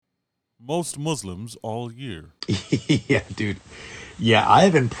most Muslims all year. Yeah, dude. Yeah, I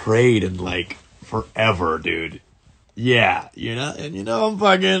haven't prayed in like forever, dude. Yeah, and I'm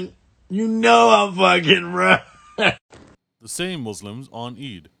fucking, bro. The same Muslims on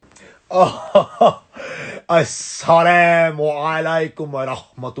Eid. Oh, assalamu alaikum wa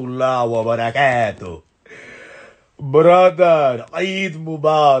rahmatullah wa barakatuh. Brother, Eid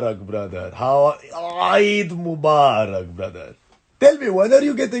Mubarak, brother. Eid Mubarak, brother. Tell me, when are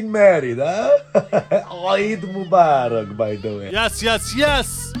you getting married, huh? Eid Mubarak, by the way.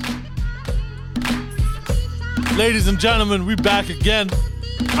 Yes. Ladies and gentlemen, we back again.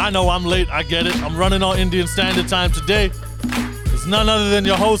 I know I'm late, I get it. I'm running on Indian Standard Time today. It's none other than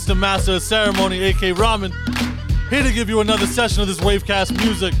your host and master of ceremony, A-K Rahman, here to give you another session of this Wavecast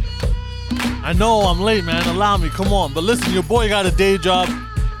music. I know I'm late, man. Allow me, come on. But listen, your boy got a day job.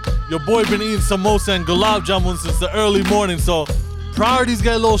 Your boy been eating samosa and gulab jamun since the early morning, so priorities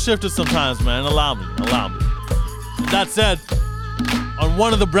get a little shifted sometimes, man. Allow me. That said, on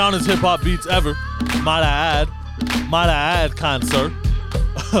one of the brownest hip-hop beats ever, might I add, kind sir,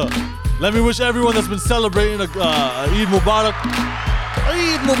 let me wish everyone that's been celebrating Eid Mubarak.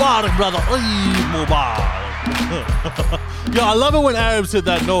 Eid Mubarak, brother. Eid Mubarak. Yo, I love it when Arabs hit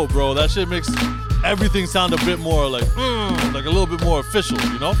that note, bro. That shit makes everything sound a bit more like a little bit more official,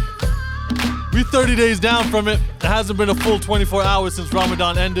 you know? We 30 days down from it. It hasn't been a full 24 hours since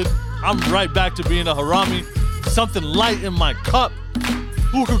Ramadan ended. I'm right back to being a harami. Something light in my cup.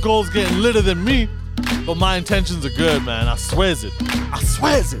 Hookah gold's getting litter than me, but my intentions are good, man. I swears it.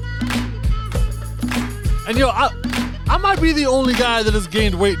 And yo, I might be the only guy that has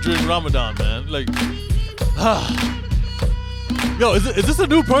gained weight during Ramadan, man. Like, yo, is this a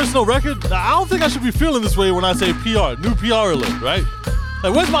new personal record? I don't think I should be feeling this way when I say PR, new PR alert, right?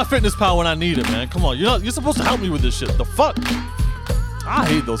 Like, where's my fitness pal when I need it, man? Come on, you're supposed to help me with this shit. The fuck? I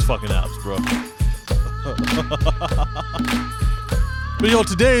hate those fucking apps, bro. But yo,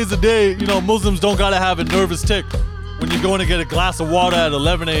 today is the day, Muslims don't gotta have a nervous tick when you're going to get a glass of water at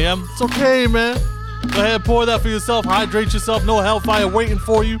 11 a.m. It's okay, man. Go ahead, pour that for yourself, hydrate yourself, no hellfire waiting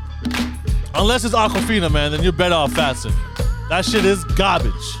for you. Unless it's Aquafina, man, then you're better off fasting. That shit is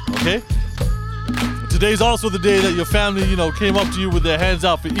garbage, okay? Today's also the day that your family, came up to you with their hands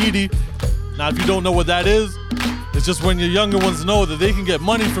out for Eid. Now, if you don't know what that is, it's just when your younger ones know that they can get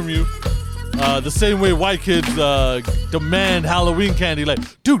money from you the same way white kids demand Halloween candy. Like,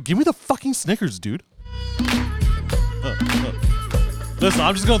 dude, give me the fucking Snickers, dude. Listen,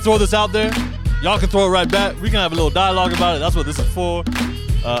 I'm just gonna throw this out there. Y'all can throw it right back. We can have a little dialogue about it. That's what this is for.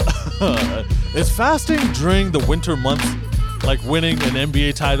 Is fasting during the winter months like winning an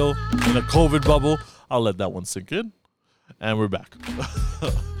NBA title in a COVID bubble? I'll let that one sink in. And we're back.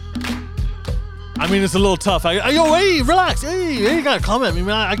 I mean, it's a little tough. Hey, relax. Hey, you gotta come at me,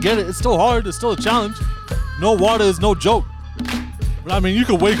 man. I get it. It's still hard. It's still a challenge. No water is no joke. But I mean, you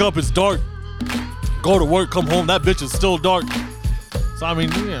can wake up, it's dark. Go to work, come home, that bitch is still dark. So I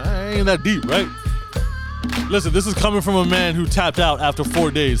mean, yeah, ain't that deep, right? Listen, this is coming from a man who tapped out after 4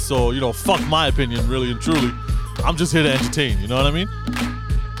 days. So, fuck my opinion, really and truly. I'm just here to entertain, you know what I mean?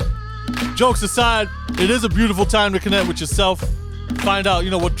 Jokes aside, it is a beautiful time to connect with yourself. Find out,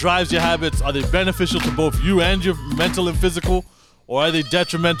 what drives your habits. Are they beneficial to both you and your mental and physical? Or are they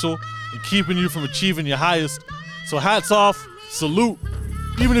detrimental in keeping you from achieving your highest? So hats off, salute.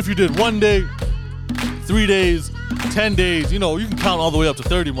 Even if you did 1 day, 3 days, 10 days, you can count all the way up to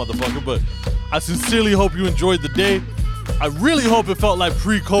 30, motherfucker. But I sincerely hope you enjoyed the day. I really hope it felt like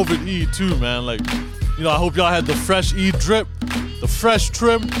pre-COVID Eid too, man. Like, I hope y'all had the fresh Eid drip, the fresh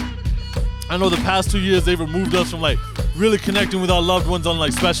trim. I know the past 2 years they've removed us from really connecting with our loved ones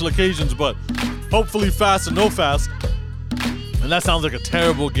on special occasions, but hopefully fast and no fast. And that sounds like a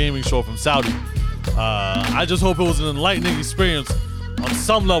terrible gaming show from Saudi. I just hope it was an enlightening experience on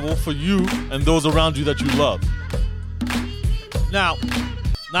some level for you and those around you that you love. Now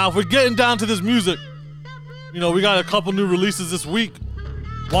if we're getting down to this music, we got a couple new releases this week.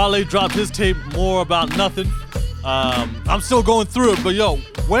 Wale dropped his tape, More About Nothing. I'm still going through it, but yo,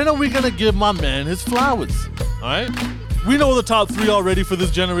 when are we gonna give my man his flowers? Alright? We know the top 3 already for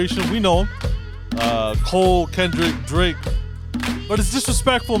this generation. We know them. Cole, Kendrick, Drake. But it's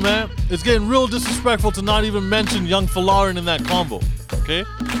disrespectful, man. It's getting real disrespectful to not even mention Young Falarin in that combo. Okay?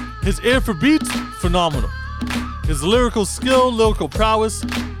 His ear for beats, phenomenal. His lyrical skill, lyrical prowess,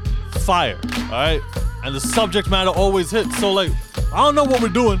 fire. Alright? And the subject matter always hits. So I don't know what we're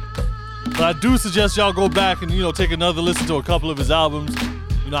doing, but I do suggest y'all go back and, take another listen to a couple of his albums.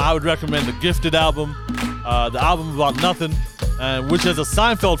 I would recommend the Gifted album, the album About Nothing, and which as a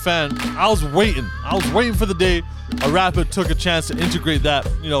Seinfeld fan, I was waiting for the day a rapper took a chance to integrate that,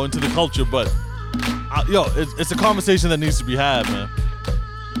 into the culture. But it's a conversation that needs to be had, man.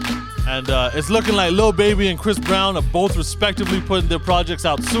 And it's looking like Lil Baby and Chris Brown are both respectively putting their projects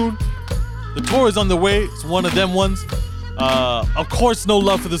out soon. The tour is on the way. It's one of them ones. Of course, no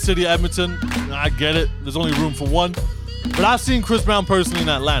love for the city of Edmonton. I get it. There's only room for one. But I've seen Chris Brown personally in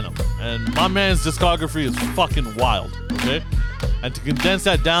Atlanta, and my man's discography is fucking wild, okay? And to condense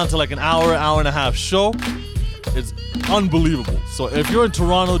that down to like an hour and a half show, it's unbelievable. So if you're in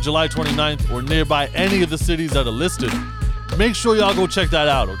Toronto, July 29th, or nearby any of the cities that are listed, make sure y'all go check that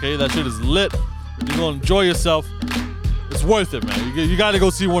out, okay? That shit is lit. You're gonna enjoy yourself. It's worth it, man. You gotta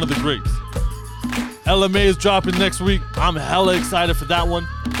go see one of the greats. LMA is dropping next week. I'm hella excited for that one.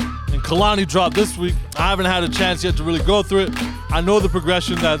 And Kalani dropped this week. I haven't had a chance yet to really go through it. I know the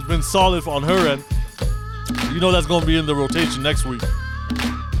progression that's been solid on her end. That's going to be in the rotation next week.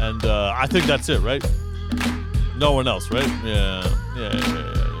 And I think that's it, right? No one else, right? Yeah.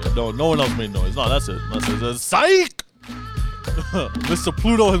 No one else made noise. No, that's it. Psych! Mr.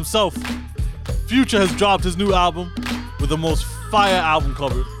 Pluto himself. Future has dropped his new album with the most fire album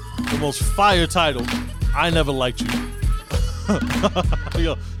cover, the most fire title, I Never Liked You.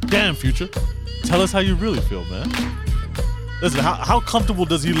 Yo, damn, Future. Tell us how you really feel, man. Listen, how comfortable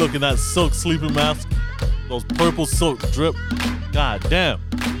does he look in that silk sleeping mask? Those purple silk drip. God damn.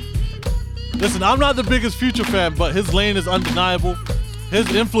 Listen, I'm not the biggest Future fan, but his lane is undeniable.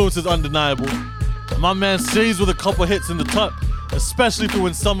 His influence is undeniable. And my man stays with a couple hits in the tuck, especially for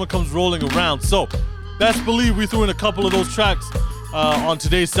when summer comes rolling around. So, best believe we threw in a couple of those tracks on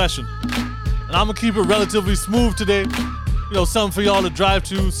today's session. And I'm gonna keep it relatively smooth today. Something for y'all to drive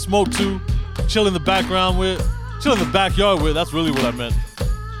to, smoke to, chill in the background with, chill in the backyard with. That's really what I meant.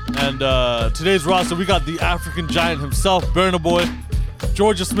 And today's roster, we got the African giant himself, Burna Boy,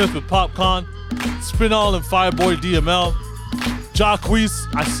 Georgia Smith with Popcorn, Spinall and Fireboy DML, Jacquees.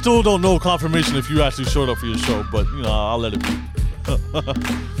 I still don't know confirmation if you actually showed up for your show, but I'll let it be.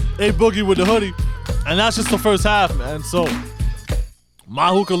 A Boogie with the hoodie, and that's just the first half, man. So my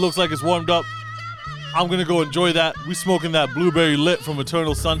hookah looks like it's warmed up. I'm gonna go enjoy that. We smoking that blueberry lit from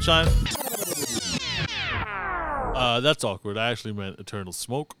Eternal Sunshine. That's awkward. I actually meant Eternal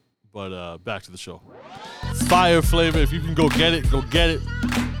Smoke, but back to the show. Fire flavor. If you can go get it, go get it.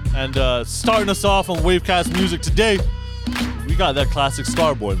 And starting us off on Wavecast Music today, we got that classic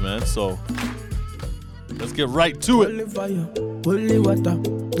Starboy, man. So let's get right to it.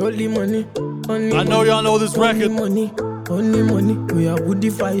 I know y'all know this record. Only money, we are woody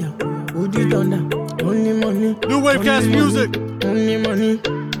fire, woody thunder. Only money, new Wavecast Music. Only money.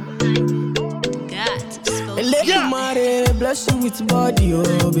 Let you marry, bless you with body,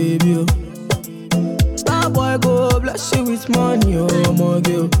 oh baby. Oh. Starboy go, bless you with money, oh my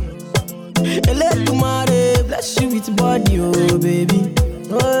girl. Let you marry, bless you with body, oh baby.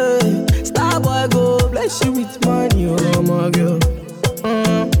 Oh, Starboy go, bless you with money, oh my girl.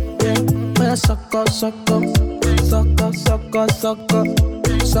 Yeah, sucker, sucker. Sucker, sucker, sucker,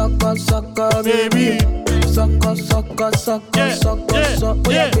 sucker, sucker, baby. Sucker, sucker, sucker, sucker, sucker.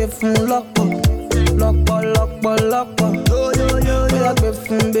 We are giving lock up, lock up, lock up, lock up. We are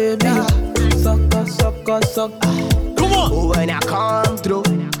giving baby. Sucker, sucker, sucker. Come on. When I come through,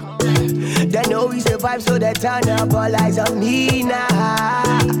 they know we survive, so they turn up all eyes on me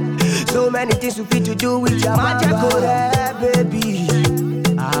now. So many things we fit to do with your mama, baby.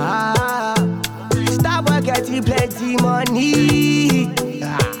 Getting plenty money.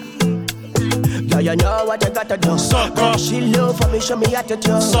 Yeah, you know what you gotta do. Sucker. She love for me, show me how to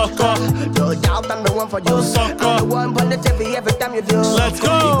do. Sucker. No doubt I'm the one for you. Sucker. I'm the one for the TV every time you do. Let's go.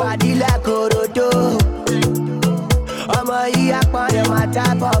 Your body like Orodo. I'm a yakman, my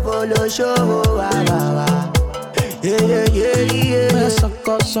type of olo show. Yeah.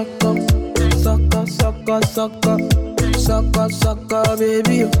 Sucker, sucker, sucker, sucker, sucker, sucker, sucker,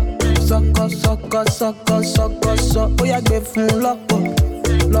 baby. Sucker, sucker, sucker, sucker, sucker. We are giving lock up,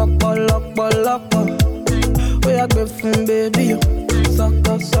 lock up, lock up, lock up. We are giving baby.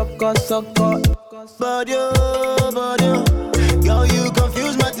 Sucker, sucker, sucker. Body, girl, you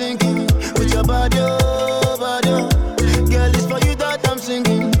confuse my thinking with your body, body. Girl, it's for you that I'm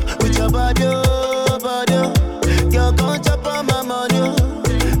singing with your body, body. Girl, come chop on my money,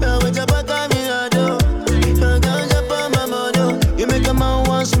 with your back on me, come chop on my money. You make a man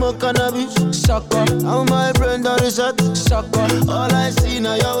want smoke cannabis, Sucker, how my brain done reset. sucker, All I see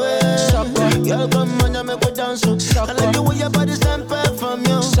now your way. Sucker. Girl, come on, you make me dance. I like the way your body stand back from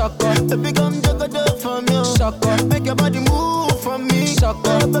you. sucker, Baby, come take a dip from you. sucker, Make your body move from me.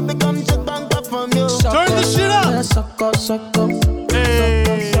 Sucker. Baby, come take bank up from you. sucker. Turn the shit up. sucker, sucker.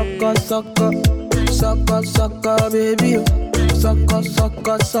 Hey. Sucker, sucker. Sucker, sucker, baby. Sucker,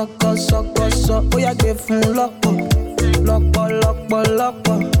 sucker, sucker, sucker, sucker. Oh, yeah, give him locker. Locker, locker,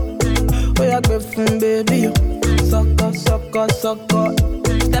 locker. Oh, yeah, give him, baby. Sucker, sucker, sucker.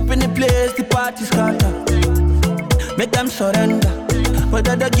 Step in the place, the party scatter. Make them surrender.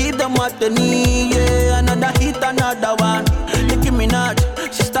 Whether they give them what they need, yeah. Another hit, another one. Nicki Minaj,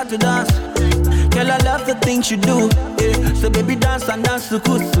 she start to dance. Girl, I love the things you do, yeah. So baby, dance and dance to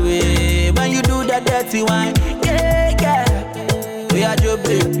kusu, yeah. When you do that dirty wine, yeah, yeah. We are your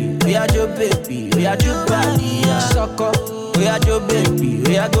baby, we are your baby, we are your body, yeah. Sucker. We are your baby,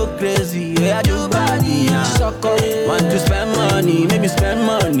 we are go crazy, we are your body, yeah. Sucker. Want to spend money, make me spend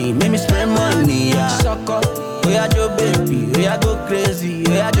money, make me spend money, yeah. Sucker. We are your baby, we are go crazy,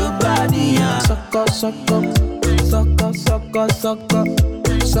 we are your body, yeah. Sucker, sucker. Sucker, sucker, sucker.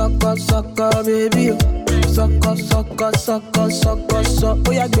 Sucker, sucker, baby. Sucker, sucker, sucker, sucker, sucker.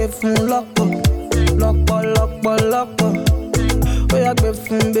 Oh, yeah, give him locker. Locker, locker, locker. Oh, yeah, give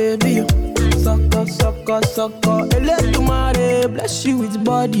him, baby. Sucker, sucker, sucker. Electumare, bless you with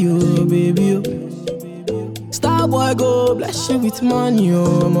body, oh, baby. Star boy, go, bless you with money,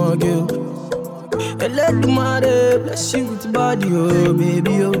 oh, my girl. Electumare, bless you with body, oh,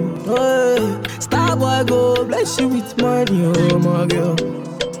 baby, oh. Hey. Star boy, go, bless you with money, oh, my girl.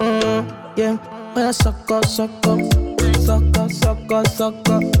 Yeah, well, sucker, sucker. Sucker, sucker,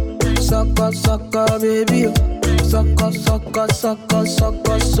 sucker. Sucker, sucker, baby. Sucker, sucker, sucker,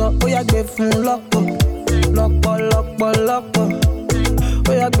 sucker, sucker. Oh, yeah, give him locker. Locker, locker, locker.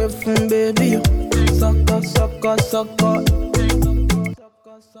 Oh, yeah, give him, baby. Sucker, sucker, sucker.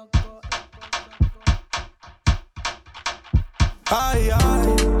 Aye,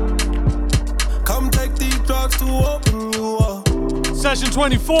 aye. Come take these drugs to open you up. Session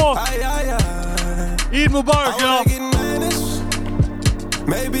 24. Aye, aye, aye. Eid Mubarak, y'all.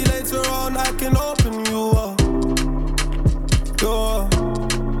 Maybe later on I can open you up. Yo.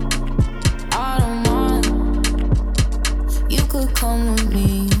 I don't mind. You could come with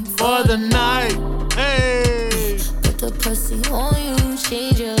me For the night. Hey. Put the pussy on you,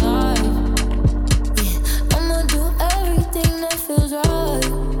 change your life. Yeah, I'ma do everything that feels right.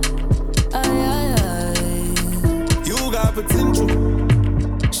 Aye, aye, aye. You got potential.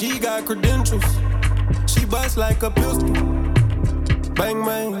 She got credentials. She busts like a pistol. Bang,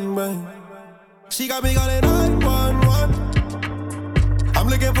 bang, bang. She got me calling 911. I'm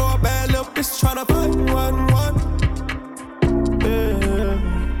looking for a bad little bitch tryna find one. Yeah.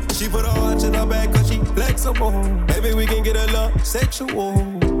 She put her watch in her bag cause she flexible. Maybe we can get a little sexual.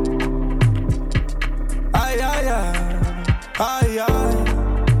 Aye, aye, aye. Aye,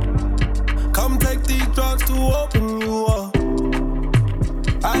 aye. Come take these drugs to open you up.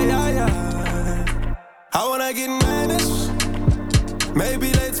 Aye, aye, aye. I wanna get managed.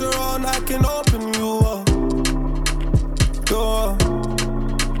 Maybe later on I can open you up. Yo.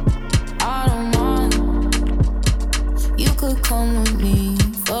 I don't mind. You could come with me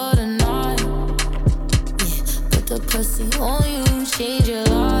for the night. Yeah, put the pussy on you, change your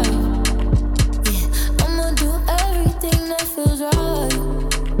life. Yeah, I'ma do everything that feels right.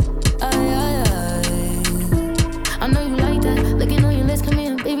 Aye, aye, aye. I know you like that. Looking on your list, come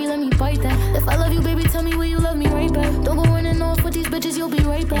here, baby, let me bite that. If I love you, baby, tell me will you love me right back. Don't go running off with these bitches, you'll be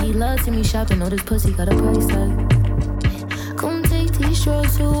right back. He loves me shopping, know this pussy got a price tag. Come take these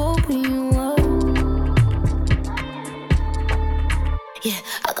drugs to open you up. Yeah,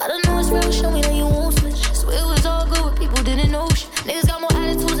 I gotta know it's real, show me that you won't switch. Swear it was all good, but people didn't know shit. Niggas got more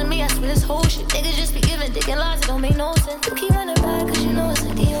attitudes than me, I swear this whole shit. Niggas just be giving dick and lies, it don't make no sense. You keep running back, cause you know it's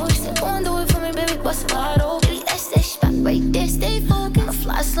like the ocean. Go and do it for me, baby, bust it wide open. Baby, that's that spot right there, stay focused. I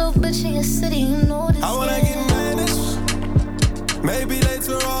fly slow, bitch, in your city, you know this. I wanna get managed. Maybe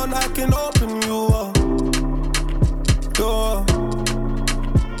later on I can open you up. Yo.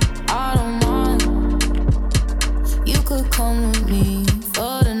 I don't mind. You could come with me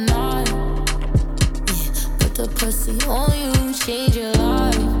for the night. Yeah, put the pussy on you, change your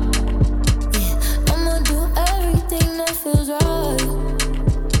life. Yeah, I'ma do everything that feels right.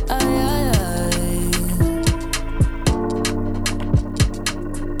 Aye, aye, aye.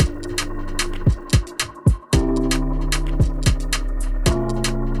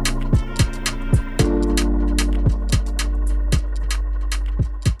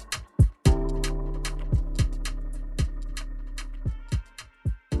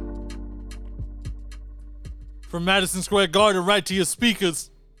 From Madison Square Garden right to your speakers.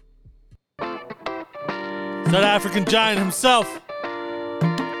 That African giant himself.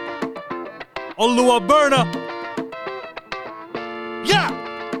 Oluwaburna. Yeah!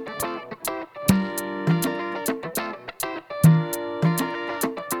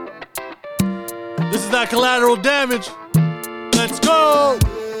 that collateral damage. Let's go.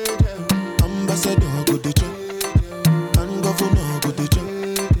 Ambassador go the chop, and governor go the chop,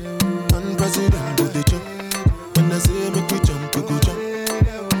 and president go the chop. When I say make we jump, we go jump.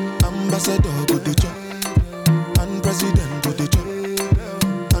 Ambassador go the chop, and president go the chop,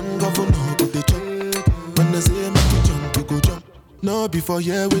 and governor go the chop. When I say make we jump, we go jump. No before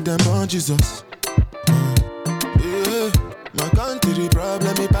here with them on Jesus. Yeah, my country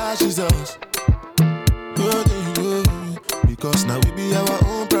problem it passes us. Because now we be our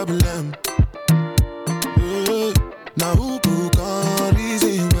own problem. Now who can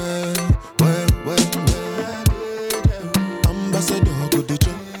reason well. Ambassador go the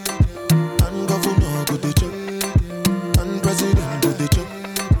chop, and governor go the chop, and president go the chop.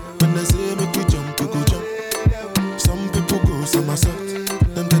 When I say make we jump, we go jump. Some people go somersault.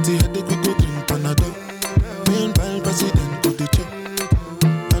 Them dirty headache we go drink Panadol. Meanwhile president go the chop,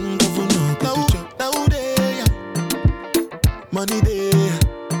 and governor go the chop. Now they money there,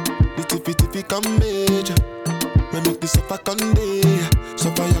 the tiffy come major. We make the suffer Sunday,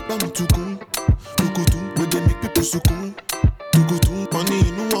 suffer yakbam tukun, tukutun. We they make people sukun, tukutun. Money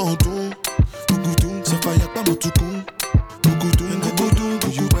no one do, tukutun. Suffer yakbam tukun, tukutun. Do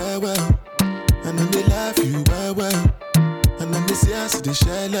you well, and then they laugh you well, and then they say I see the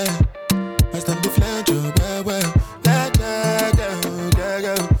shell, I stand the flange you well.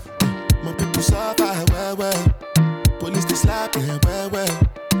 Go. My people suffer well. Police they slap them well.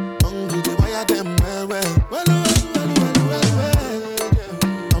 Hungry they wire them well.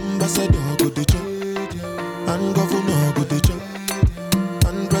 Ambassador go the chop, and governor go the chop,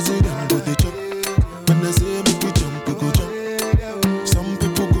 and president go the chop. When I say make we jump, we go jump. Some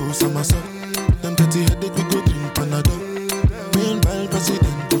people go somersault. Them dirty headache we go drink Panadol. Meanwhile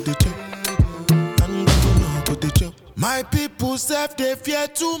president go the chop, and governor go the chop. My people self they fear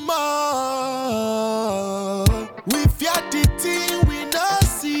too much. We fear the thing we not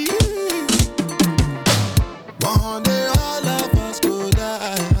see. One day all of us go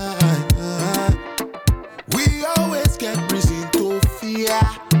die. We always get reason to fear.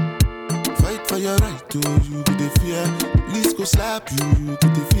 Fight for your right to you go the fear. Police go slap you, you go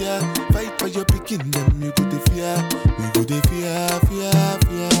the fear. Fight for your picking them, you go the fear. We go the fear.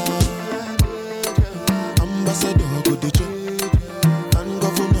 Ambassador go the chop, and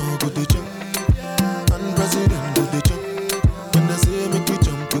governor go the chop, and president go the chop. When I say make we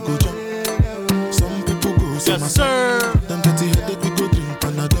jump, we go jump. Some people go Yes, sir. them dirty headache we go drink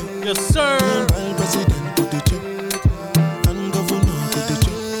Panadol. Yes, sir. Meanwhile president go the chop, and governor go the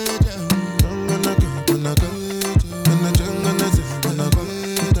chop.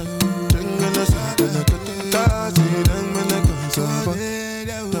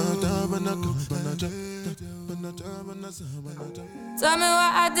 Tell me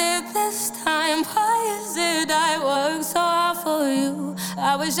what I did this time. Why is it I work so hard for you?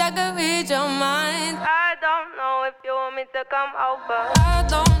 I wish I could read your mind. I don't know if you want me to come over. I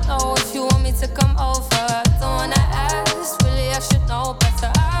don't know if you want me to come over. Don't wanna ask, really I should know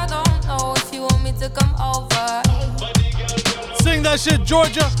better. I don't know if you want me to come over. Sing that shit,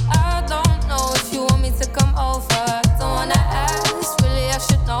 Georgia. I don't know if you want me to come over. Don't wanna ask, really I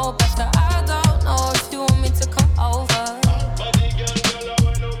should know better. I don't know if you want me to come over.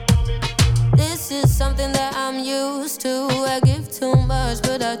 This is something that I'm used to. I give too much,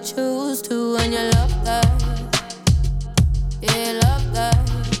 but I choose to. And you love that, yeah, you love that.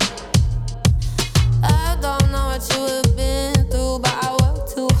 I don't know what you have been through, but I work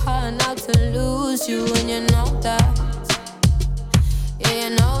too hard not to lose you. And you know that, yeah,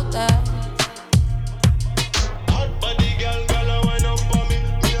 you know that.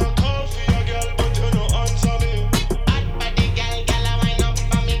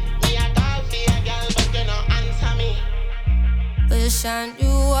 And you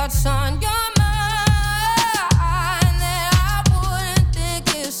what's on your mind that I wouldn't think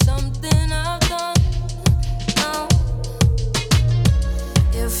it's something I've done. No.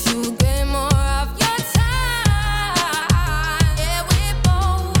 If you gave more of your time, yeah, we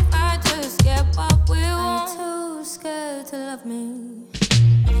both might just get what we want. I'm too scared to love me.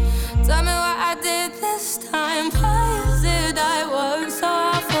 Tell me what I did this time. Why is it I work so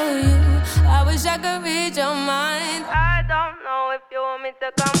hard for you? I wish I could read your mind. I don't know if you want me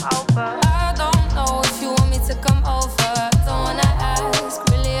to come over. I don't know if you want me to come over. Don't wanna ask,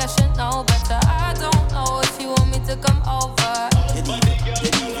 really I should know better. I don't know if you want me to come over.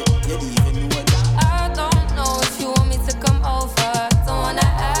 I don't know if you want me to come over. Don't wanna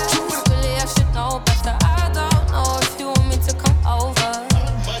ask, really I should know better. I don't know if you want me to come over.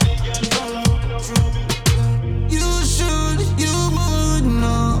 You should, you would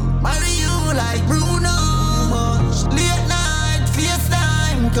know. Why do you like Bruno?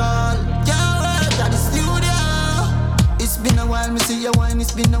 while, me see your wine,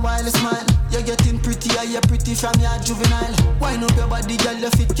 it's been a while, smile. You're getting prettier, you're pretty from your juvenile. Wine up your body, girl,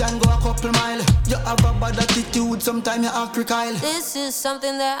 your feet can go a couple mile. You have a bad attitude, sometimes you act recoil. This is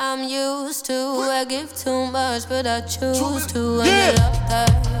something that I'm used to. I give too much, but I choose to. And you love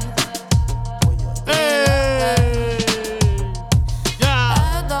that. Hey! Yeah!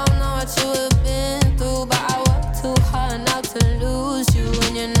 I don't know what you have been through, but I work too hard not to lose you.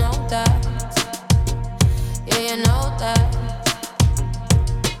 And you know that. Yeah, you know that.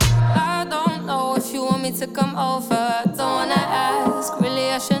 I don't know if you want me to come over. I don't wanna ask, really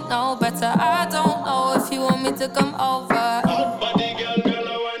I should know better. I don't know if you want me to come over.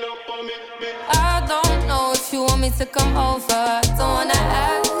 I don't know if you want me to come over. I don't wanna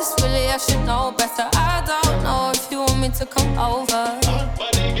ask, really I should know better. I don't know if you want me to come over.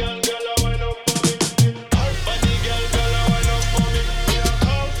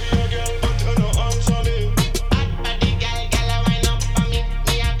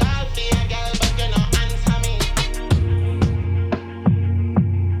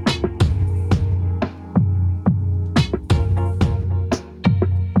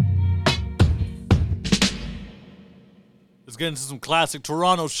 Get into some classic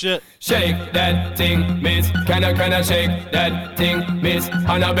Toronto shit. Shake that thing, miss. Kinda shake that thing, miss.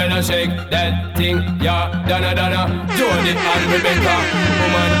 Annabella, shake that thing, yeah. Donna, Jody and Rebecca.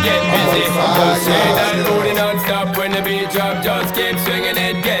 Woman, get busy. Just shake that booty non-stop when the beat drop. Just keep swinging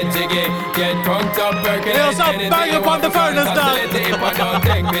it, get jiggy. Get crunked up, percolate. Yo, stop bang up on the furnace now. If I don't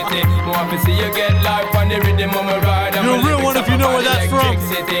take pity, more to see you get life on the rhythm of my ride. You're a real one if you know where that's from.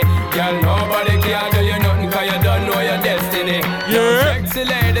 Girl, nobody can do you nothing cause you don't know your destiny. Yeah. Sexy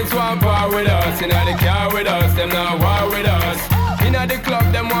ladies want part with us. Inna the car with us, them not war with us. Inna the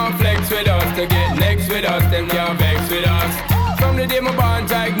club, them want flex with us. To get next with us, them can't vex with us. From the day my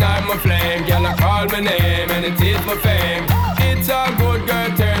bond, I ignite my flame. Girl, I call my name and it is my fame. It's all good, girl,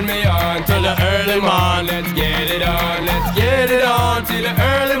 turn me on till the early morn. Let's get it on, let's get it on till the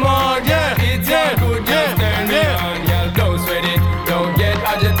early morn. Yeah, it's all good, just turn me on. Girl, don't sweat it, don't get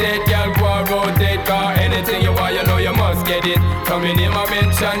agitated. Girl, go and rotate, cause anything you want, you know you must get it. Coming in my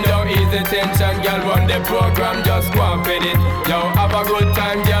mention, don't ease the tension. Girl, run the program, just go and fit it. Yo, have a good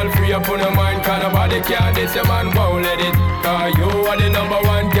time, girl, free up on your mind. Cause nobody care, this your man won't let it. Cause you are the number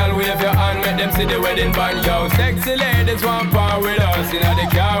one, girl, wave your hand, make them see the wedding band. Yo, sexy ladies want part with us. Inna the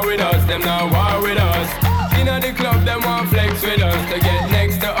car with us, them not war with us. Inna the club, them want flex with us. To get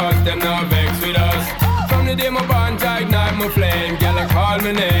next to us, them not vex with us. From the day my bond, I ignite my flame. Girl, I call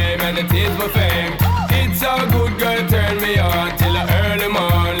my name and it is my fame. It's all good, girl, turn me on till the early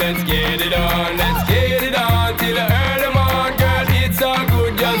morn. Let's get it on, let's get it on till the early morn. Girl, it's all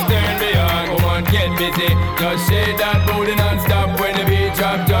good, just turn me on. Come on, get busy, just shake that booty non-stop. When the beat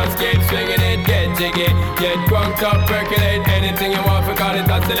drop, just keep swinging it, get jiggy. Get crunked up, percolate anything you want, for call it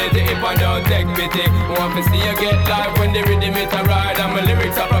oscillate it if I don't take pity. Want to see you get live when the rhythm it a ride. And my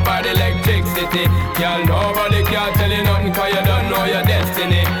lyrics are provide electricity. Girl, nobody can tell you nothing cause you don't know your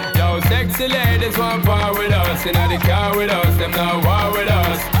destiny. Sexy ladies want part with us. Inna the car with us, them not war with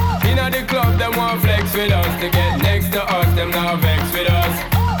us. Inna the club, them want flex with us. To get next to us, them not vex with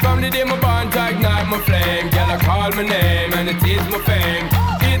us. From the day my bond, I ignite my flame. Girl, I call my name and it is my fame.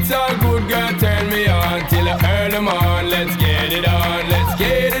 It's all good, girl, turn me on till the early morn. Let's get it on, let's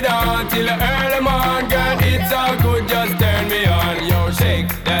get it on till the early morn. Girl, it's all good, just turn me on. Yo, shake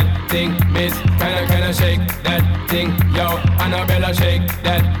that thing, miss. Kinda shake that thing. Yo, Annabella, shake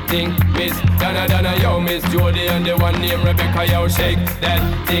that thing, miss. Donna, yo, Miss Jody and the one named Rebecca. Yo, shake that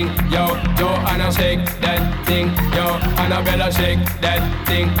thing. Yo, Joanna, shake that thing. Yo, Annabella, shake that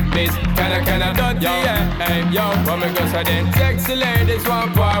thing, miss. Kinda dirty, yeah. Hey, yo, what me go say then? Sexy ladies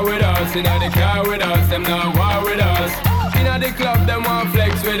want part with us. Inna the car with us, them not war with us. Inna the club, them want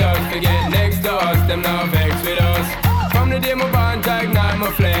flex with us. To get next to us, them not vex with us. From the day my bond, I ignite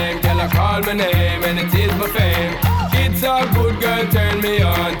my flame. Girl, I call my name and it is my fame. It's all good, girl, turn me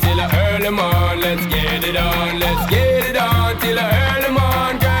on till the early morn. Let's get it on, let's get it on till the early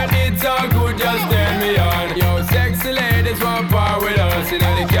morn. Girl, it's all good, just turn me on. Yo, sexy ladies want part with us.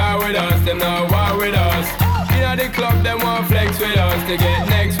 Inna the car with us, them not war with us. Inna the club, them want flex with us. To get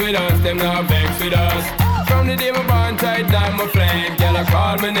next with us, them not vex with us. From the day my bond tight down my flame. Girl, I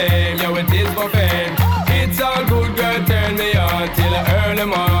call my name, yo, it is my fame. It's all good, girl, turn me on till the early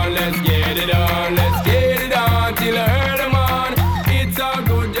morn. Let's get it on, let's get it on till the early morn. It's all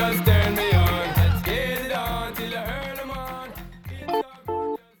good, just turn me on. Let's get it on till the early morn.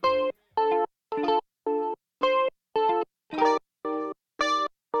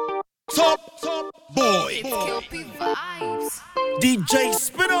 It's all good. Top boy. Kelpie vibes. DJ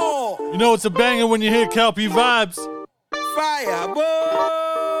Spinner. You know it's a banger when you hear Kelpie vibes. Fire, boy.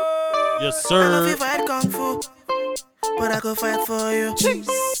 Yes, I love sir. you fight kung fu, but I go fight for you.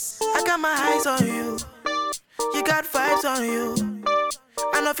 I got my eyes on you. You got vibes on you.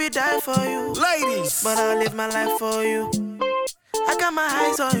 I know if you die for you, Ladies, but I'll live my life for you. I got my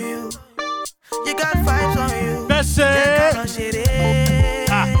eyes on you. You got vibes on you. Bessie.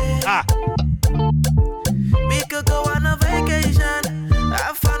 We could go on a vacation,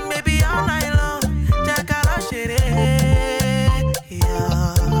 have fun maybe all night long.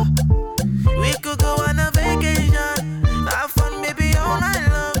 Yeah. We could go on a vacation, have fun maybe all night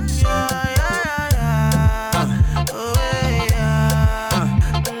long. Yeah. Oh yeah.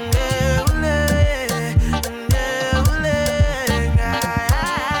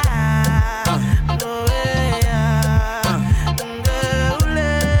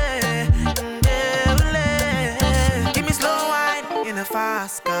 Give me slow wine in a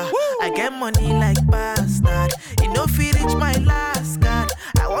fast car. I get money like bastard. You know if you reach my last card,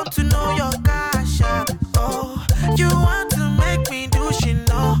 I want to know your cash app. Oh, you want to make me do she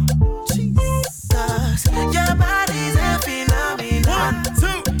know? Jesus, your body's a phenomenon. 1,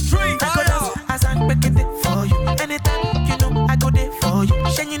 2, 3, I go dance as I'm breaking it for you. Anytime you know I go there for you.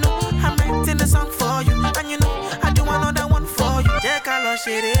 Shen, you know I'm writing a song for you, and you know I do another one for you. Jack, I love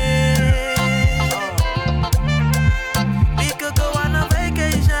shit. We could go on a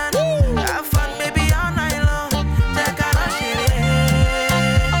vacation, have fun maybe all night long. Jack, I love shit.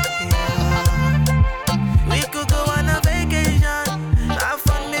 Yeah. We could go on a vacation, have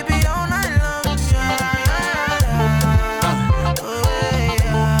fun maybe all night long. Yeah. Oh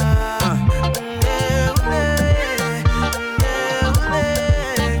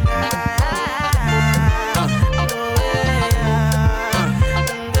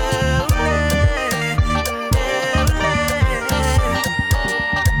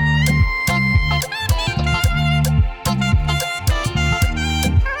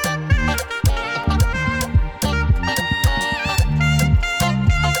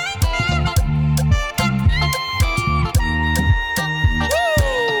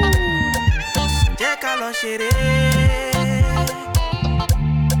Jack, I love shit.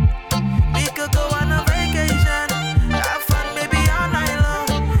 We could go on a vacation, have fun maybe all night long.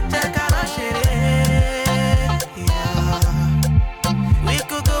 Jack, I love shit. Yeah. We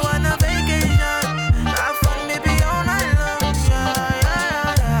could go on a vacation, have fun maybe all night long.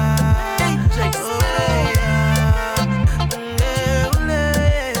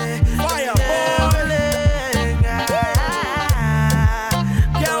 fire, boy.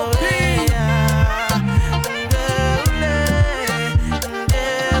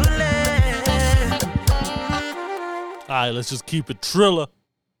 All right, let's just keep it Triller.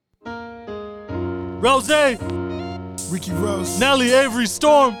 Rose, Ricky Rose. Nelly, Avery,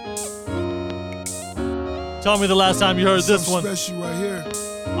 Storm. Tell me the last time you heard this one. Special right here.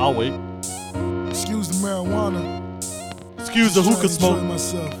 I'll wait. Excuse the marijuana. Excuse the hookah Trying to enjoy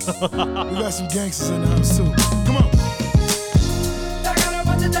smoke. myself. We got some gangsters in the house too. Come on. I got a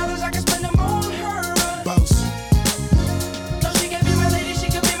bunch of dollars, I can spend them on her. Bounce. No, she can be my lady, she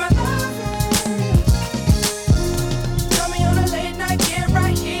can be my lover. Tell me on a late night, get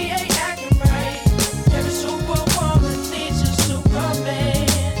right, he ain't acting right. Every superwoman needs a superman.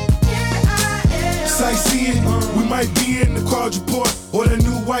 Here I am. Sightseeing, we might be in the quadruport or the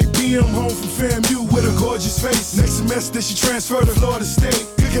new white BM home from FAMU with a gorgeous face. Next semester she transferred to Florida State,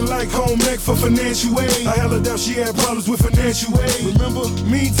 cooking like home ec for financial aid. I held her down, she had problems with financial aid. Remember,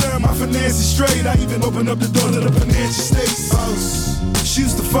 meantime my finances straight. I even opened up the door to the financial states. She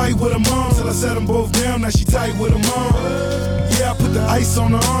used to fight with her mom till I sat them both down. Now she tight with her mom. Yeah, I put the ice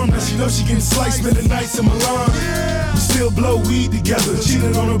on her arm. Now she knows she getting sliced, spending nights in Milan. We still blow weed together.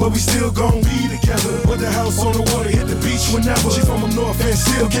 Cheated on her, but we still gon' be together. Put the house on the water, hit the beach whenever. She from up north and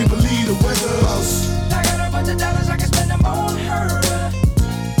still can't believe the weather. I got a bunch of dollars, I can spend them on her.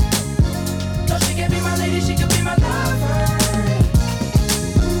 No, she can be my lady, she can be my lover.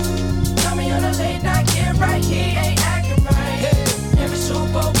 Tell me on a late night, get right, he ain't acting right. Every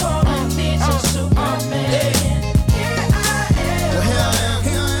superwoman needs a superman. Here I am. Well, here I am,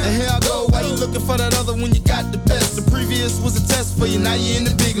 and here I go. Why you looking for that other when you got the best? The previous was a test for you, now you're in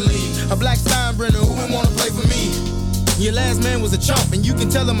the big league. A black Steinbrenner, who would wanna play for me? Your last man was a chump, and you can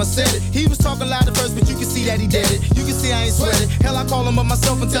tell him I said it. He was talking loud at first, but you can see that he did it. You can see I ain't sweat it. Hell, I call him up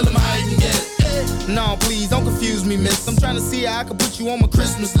myself and tell him I ain't get it. No, please, don't confuse me, miss. I'm trying to see how I can put you on my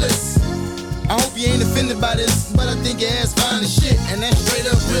Christmas list. I hope you ain't offended by this, but I think your ass fine as shit. And that's straight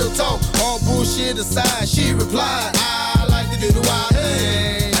up real talk. All bullshit aside, she replied, I like to do the wild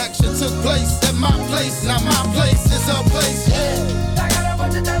thing. Action took place at my place, not my place, it's her place. I got a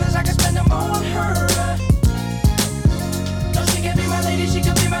bunch of dollars, I can spend them on her.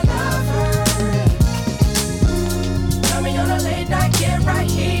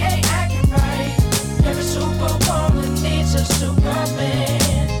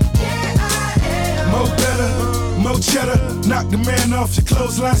 Knock the man off your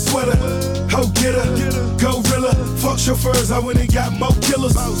clothesline sweater. Ho getter, gorilla. Fuck chauffeurs, I went and got more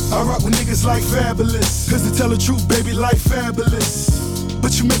killers. I rock with niggas like Fabulous. Cause to tell the truth, baby, life fabulous.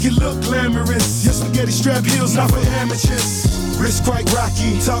 But you make it look glamorous. Your spaghetti strap heels, not for amateurs. Wrist quite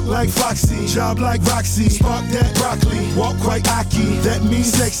rocky, talk like Foxy, job like Roxy, spark that broccoli, walk quite Aki, that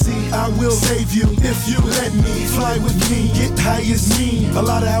means sexy. I will save you if you let me. Fly with me, get high as me. A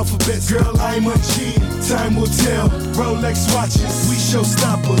lot of alphabets, girl, I'm a G. Time will tell, Rolex watches, we show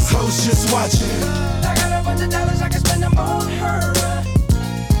stoppers, hoes just watching. I got a bunch of dollars, I can spend them on her.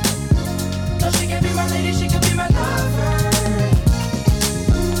 No, she can be my lady, she can be my lover.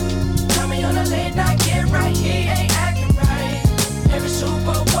 Tell me on a late night, get right, he ain't acting right. Every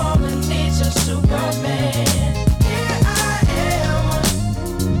superwoman needs a Superman. Here I am.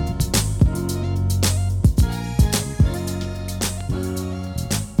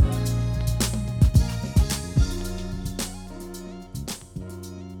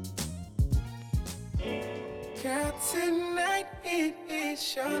 Girl, tonight it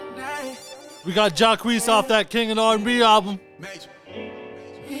is your night. We got Jacquees off that King and R&B album.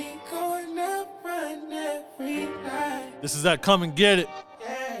 We going up, run every night. This is that Come and Get It.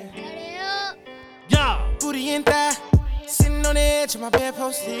 Yeah. Booty and thigh, sitting on the edge of my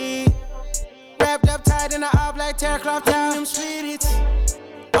bedpost sleep. Wrapped up tight in a all black terracloth towel. Them sweeties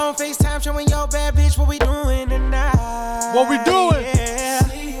on FaceTime showing your bad bitch what we doing tonight. What we doing? Yeah.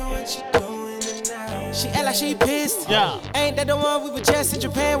 See what you doing tonight. She act like she pissed. Yeah. Ain't that the one we were just in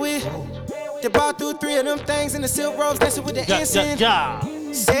Japan with? They bought through 3 of them things in the silk robes dancing with the incense.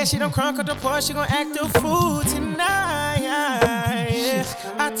 Said she done crunk up the part, she gon' act a fool tonight. Yeah.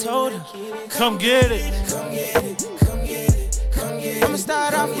 I told her, come get it. Come get it, come get it, come get it. I'ma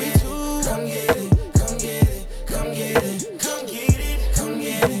start off with 2. Come get it, come get it, come get it, come get it, come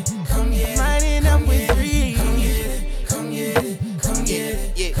get it, come get it. Might end up with 3. Come get it, come get it, come get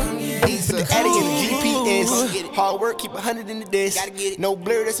it, yeah. Come get it. He's the Addy and the GPS. Hard work, keep 100 in the desk. Gotta get it. No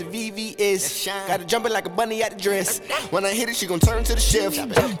blur, that's a VVS. Gotta jump it like a bunny out the dress. When I hit it, she gon' turn to the chef.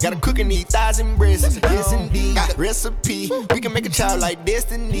 Gotta cook and eat thighs and breasts. Yes, indeed. Recipe. We can make a child like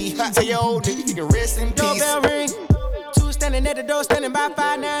Destiny. Tell your old nigga you can rest in peace. Doorbell ring. 2 standing at the door, standing by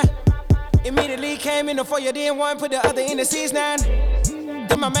 5'9". Immediately came in the foyer, then 1 put the other in the 6'9".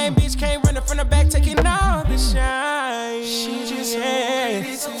 Then my main bitch came running from the back, taking all the shine. She just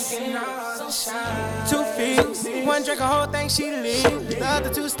taking all the shine. 2 feet, 1 drink a whole thing, she leave. The other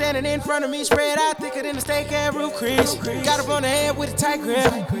 2 standing in front of me, spread out thicker than the steak and root crease. Got up on the head with a tight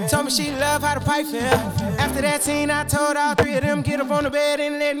grip. Told me she love how the pipe feel. After that scene, I told all 3 of them get up on the bed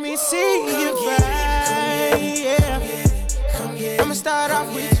and let me see you fly. Yeah. I'ma start off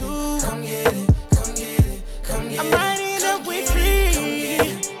with 2. I might end up with 3.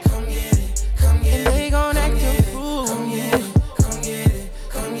 And they gon' act a fool.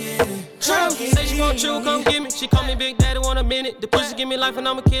 Say she gon' chew, come get me. She call me Big Daddy, want a minute. The pussy give me life and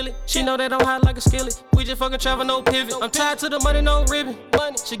I'ma kill it. She know that I'm hot like a skillet. We just fucking travel, no pivot. I'm tied to the money, no ribbon.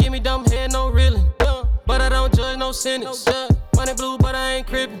 She give me dumb hair, no reeling. But I don't judge, no sentence. Money blue, but I ain't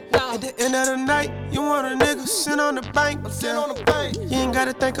crippin'. At the end of the night, you want a nigga sit on the bank. You ain't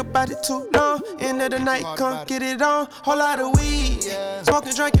gotta think about it too long. End of the night, come get it on. Whole lot of weed.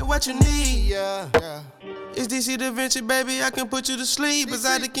 Smoking, drinking, what you need. It's DC Da Vinci, baby, I can put you to sleep.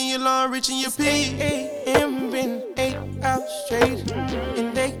 Beside the king, your long reaching your peak. 8 a.m. been 8 hours straight.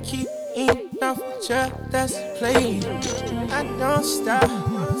 And they keep eating off child that's played. I don't stop.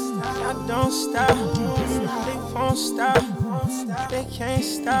 I don't stop. They won't stop. They can't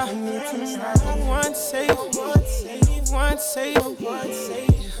stop. One safe. One safe.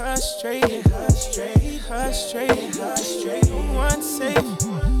 Leave her straight. Leave her straight. One safe.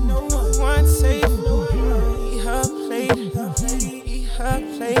 One safe. Eat her plate. Eat her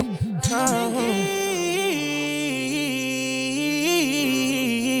plate. Come.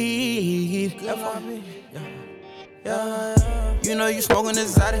 You know you smoking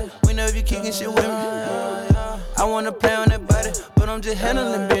exotic. We know if you kicking shit with me. I wanna play on that body, but I'm just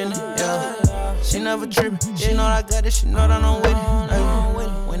handling business. Yeah. She never trippin'. She know I got it. She know that I'm with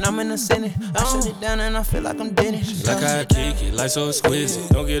it. When I'm in the city, I shut it down and I feel like I'm Dennis. Like I kick it, like so exquisite.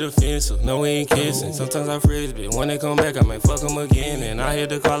 Don't get offensive, no we ain't kissing. Sometimes I frisbee, when they come back I might fuck them again. And I hit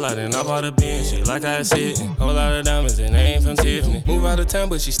the call out and I bought a Benz. Shit like I said, whole lot of diamonds and they ain't from Tiffany. Move out of town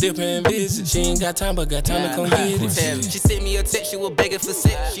but she still paying business. She ain't got time but got time to come get it. She sent me a text, she was begging for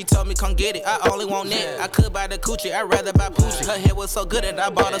sex. She told me come get it, I only want that. I could buy the coochie, I'd rather buy Poochie. Her hair was so good that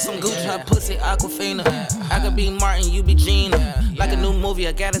I bought her some Gucci. Her pussy Aquafina, I could be Martin, you be Gina. Like a new movie,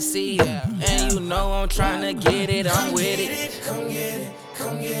 I gotta see you. And you know I'm trying to get it, I'm with it. Come get it,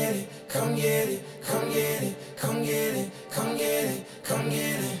 come get it, come get it, come get it, come get it, come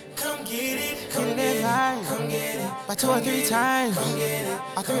 2 or 3 times.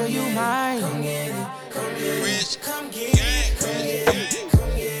 I feel you mine. Rich, gang,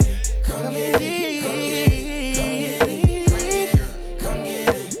 Come get it.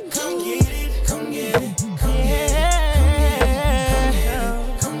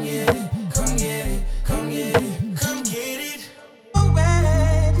 come get it.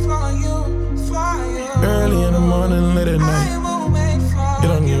 Early in the morning, late at night. It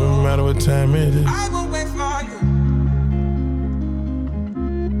don't even matter what time it is.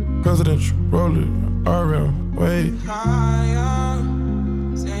 Presidential, roll it, RM, wait.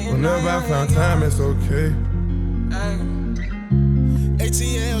 Whenever I found time, it's okay.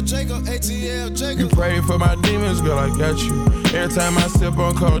 ATL Jacob, ATL Jacob. You pray for my demons, girl, I got you. Every time I sip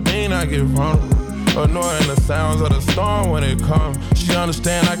on codeine, I get vulnerable. Annoying the sounds of the storm when it comes. She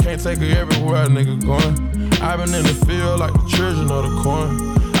understand I can't take her everywhere a nigga going. I've been in the field like the children of the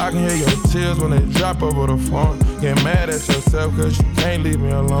corn. I can hear your tears when they drop over the phone. Get mad at yourself cause you can't leave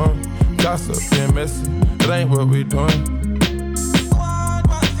me alone. Gossip being messy, it ain't what we doing.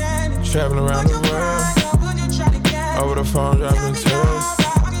 Traveling around the world, over the phone dropping tears.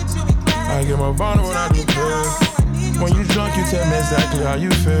 I get more vulnerable when I do pills. When you drunk, you tell me exactly how you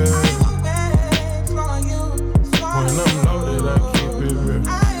feel. When I'm loaded, I keep it real.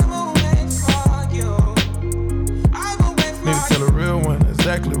 Need to tell a real one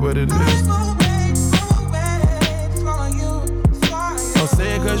exactly what it is. Don't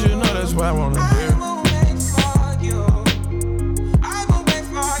say it cause you know that's why I wanna hear.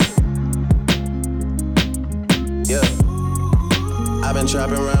 Yeah, I've been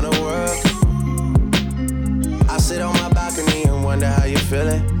trapping around the world. I sit on my balcony and wonder how you're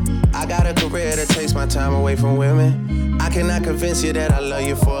feeling. I got a career that takes my time away from women. I cannot convince you that I love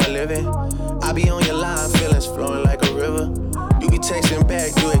you for a living. I be on your line, feelings flowing like a river. You be texting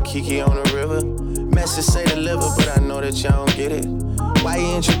back, you at Kiki on the river. Message say deliver, but I know that y'all don't get it. Why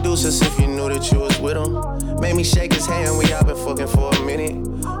you introduce us if you knew that you was with him? Made me shake his hand when y'all been fucking for a minute.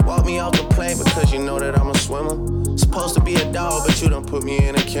 Walk me off the plane because you know that I'm a swimmer. Supposed to be a dog, but you done put me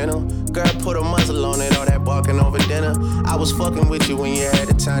in a kennel. Girl, put a muzzle on it, all that barking over dinner. I was fucking with you when you had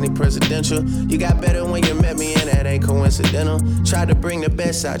a tiny presidential. You got better when you met me, and that ain't coincidental. Tried to bring the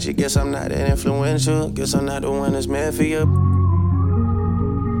best out you, guess I'm not that influential. Guess I'm not the one that's meant for you.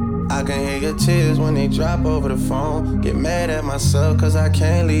 I can hear your tears when they drop over the phone. Get mad at myself cause I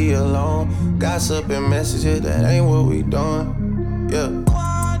can't leave you alone. Gossip and messages, that ain't what we doing. Yeah.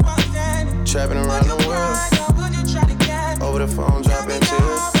 Trapping around the world. Over the phone, dropping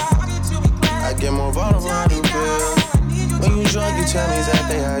tears. I get more vulnerable when I do pills. When you drunk, you tell me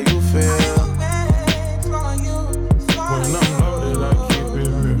exactly how you feel. When I'm loaded, I keep it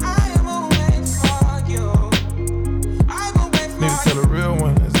real. Need to tell a real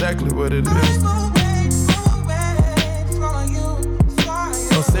one exactly what it is.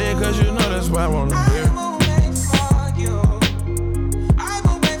 Don't say it cause you know that's why I wanna hear.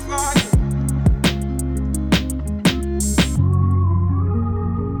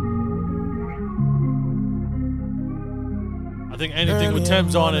 I think anything with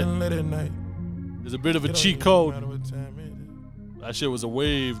Thames on it is a bit of a cheat code. That shit was a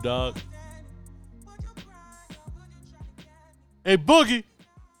wave, dog. Hey, Boogie.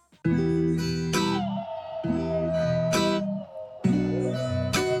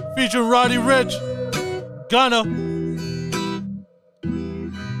 Featuring Roddy Ricch, Gunna,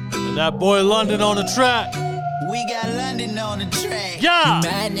 and that boy London on the track. We got London on the track. Yeah. You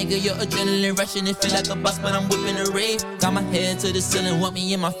mad nigga, your adrenaline rushing. It feel like a bus, but I'm whipping a rave. Got my head to the ceiling, want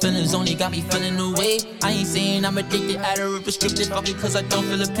me in my feelings. Only got me feeling away. I ain't saying I'm addicted, out of prescriptive. Fuck it, cause I don't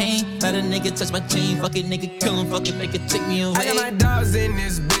feel the pain. Let a nigga touch my chain. Fuck it, nigga, kill him. Fuck it, make it take me away. I got my dogs in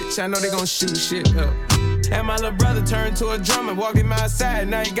this bitch. I know they gon' shoot shit up. And my little brother turned to a drummer. Walking my side,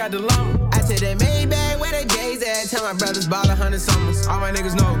 now he got the llama. I said that Maybach where the J's at. Tell my brothers ball 100 summers. All my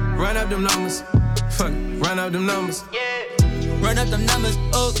niggas know, run up them numbers. Fuck, run up them numbers. Yeah. Run up them numbers,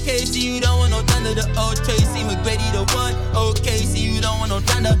 okay, see you don't want no thunder. The old Tracy McGrady, the one, okay, see you don't want no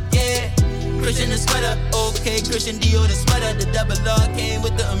thunder, yeah. Christian the sweater, okay, Christian Dior the sweater. The double R came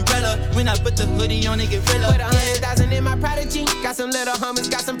with the umbrella. When I put the hoodie on, it get realer. Put 100,000 in my Prodigy. Got some little homies,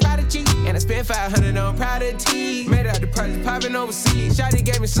 got some Prodigy. And I spent 500 on Prodigy. Made out the project, popping overseas. Shawty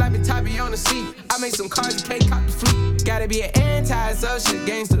gave me sloppy toppy on the seat. I made some cars, you can't cop the fleet. Gotta be an anti-social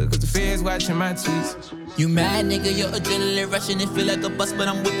gangster, cause the feds watching my tweets. You mad nigga, your adrenaline rushing. It feel like a bus, but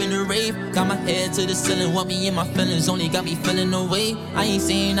I'm whipping a rave. Got my head to the ceiling, want me in my feelings. Only got me feeling away. I ain't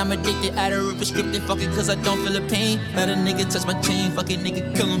saying I'm addicted, out of prescriptive. Fuck it, cause I don't feel the pain. Let a nigga touch my chain. Fuck it,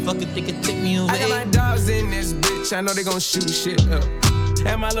 nigga, kill him. Fuck it, nigga, take me away. I got my dogs in this bitch. I know they gon' shoot shit up.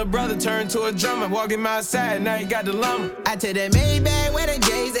 And my little brother turned to a drummer. Walked him outside, now he got the lumber. I take that Maybach where the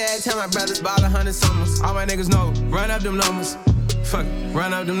J's at. Tell my brothers ball 100 summers. All my niggas know, run up them numbers. Fuck it,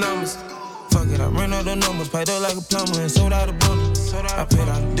 run up them numbers. Fuck it, I ran out the numbers, paid up like a plumber and sold out a bundle. I paid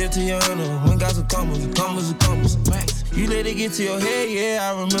out a debt to your honor, when got some commas. You let it get to your head,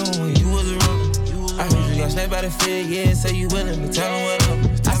 yeah, I remember when you was around. I heard you got sniped by the Fed, yeah, say you willing to tell them what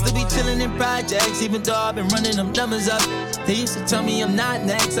up. I still be chillin' in projects, even though I've been running them numbers up. They used to tell me I'm not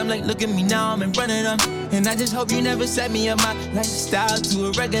next, I'm like, look at me now, I'm in front of them. And I just hope you never set me up my lifestyle to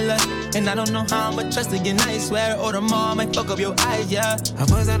a regular. And I don't know how I'ma trust again, I swear, or tomorrow I might fuck up your eyes, yeah. I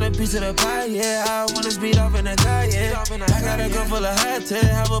buzz out a piece of the pie, yeah, I wanna speed off in a car, yeah. I got a girl full of hot tail,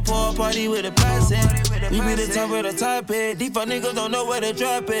 have a pool party with a pass it. We be the top of the top it, these fuck niggas don't know where to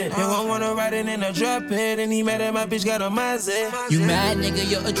drop it. They won't wanna ride it in the drop it, and he mad at my bitch got a mindset. You mad nigga,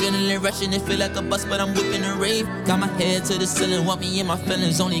 your adrenaline rushing, it feel like a bus, but I'm whipping a rave. Got my head to the ceiling, want me in my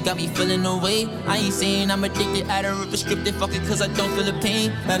feelings, only got me feeling away. I ain't saying I'm addicted, I don't rip a scripted, fuck it, cause I don't feel the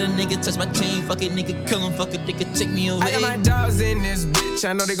pain. Let a nigga touch my chain, fuck it, nigga kill him, fuck it, they could take me away. I got my dogs in this bitch,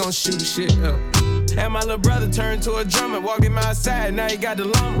 I know they gon' shoot shit up. And my little brother turned to a drummer, walked him outside, now he got the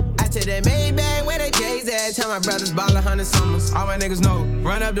lumber. I take that Maybach where the J's at, tell my brothers ball 100 summers. All my niggas know,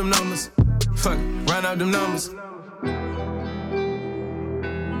 run up them numbers. Fuck it, run up them numbers.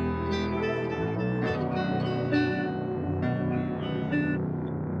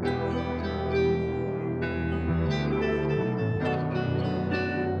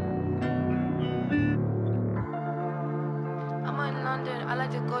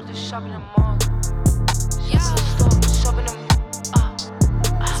 Shop in the mall. Yeah. Shop in the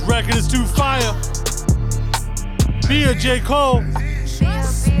This record is too fire. Be a J. Cole.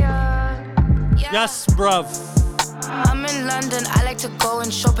 Yes, bruv. I'm in London, I like to go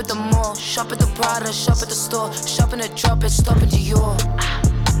and shop at the mall. Shop at the Prada, shop at the store. Shop in the drop it, stop at Dior.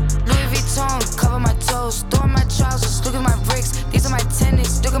 Louis Vuitton, cover my toes. Throw on my trousers, look at my bricks. These are my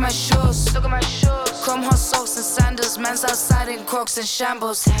tennis, look at my shoes. Look at my shoes. Chrome hot socks and sandals. Man's outside in Crocs and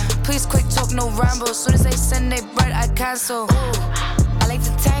shambles. Please quick talk, no rambles. Soon as they send they bread, I cancel. I like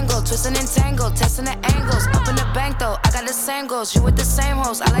to tangle, twisting and tangle, testing the angles. Up in the bank though, I got the same goals. You with the same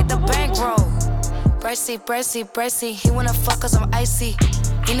hoes, I like the bankroll. Bracy, he wanna fuck cause I'm icy.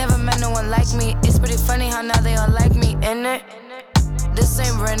 He never met no one like me. It's pretty funny how now they all like me, innit? This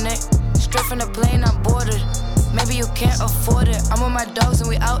ain't rented. Straight from the plane, I'm boarded. Maybe you can't afford it. I'm with my dogs and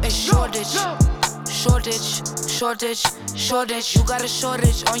we out in Shoreditch. Shortage. You got a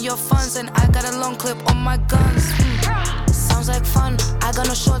shortage on your funds and I got a long clip on my guns. Sounds like fun. I got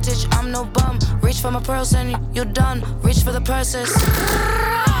no shortage. I'm no bum. Reach for my pearls and you done. Reach for the purses.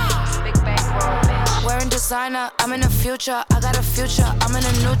 Big bankroll, bitch. Wearing designer. I'm in the future. I got a future. I'm in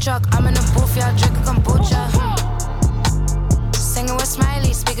a new truck. I'm in a booth. Yeah, I drink a kombucha. Singing with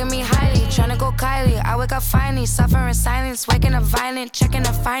Smiley, speaking me highly. Tryna go Kylie, I wake up finally. Suffer in silence, waking up violent. Checking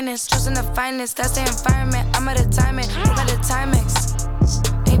the finest, choosing the finest. That's the environment, I'm at a timing. Look at the Timex.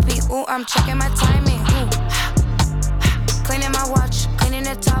 AP, ooh, I'm checking my timing. Ooh. Cleaning my watch, cleaning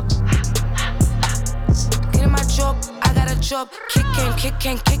the top. Getting my job, I got a job.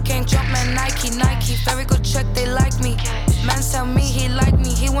 Kicking, jump man, Nike. Very good check, they like me. Man tell me he like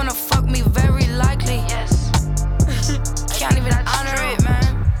me, he wanna fuck me, very likely. Yes. Can't even honor it,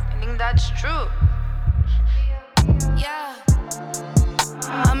 man. I think that's true. Yeah.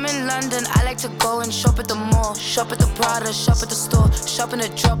 I'm in London, I like to go and shop at the mall. Shop at the Prada, shop at the store. Shop in the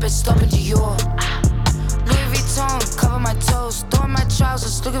drop it, stop at Dior. Louis Vuitton, cover my toes. Throw on my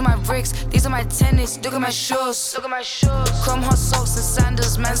trousers, look at my bricks. These are my tennis, look at my shoes. Chrome hot socks and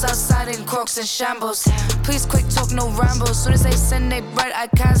sandals. Man's outside in Crocs and shambles. Please quick talk, no rambles. Soon as they send they bread, I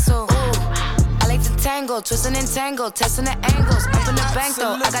cancel. I like to tangle, twisting and tangle, testing the angles. Up in the bank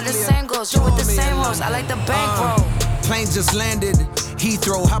though, I got the same goals. You with the same hoes, I like the bankroll. Plane just landed,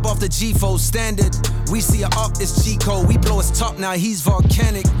 Heathrow, hop off the G4 standard. We see her up, it's Chico. We blow his top now, he's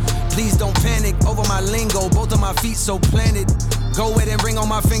volcanic. Please don't panic over my lingo, both of my feet so planted. Go with and ring on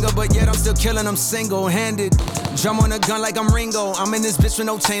my finger, but yet I'm still killing them single-handed. Drum on a gun like I'm Ringo. I'm in this bitch with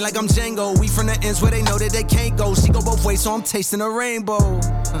no chain like I'm Django. We from the ends where they know that they can't go. She go both ways, so I'm tasting a rainbow.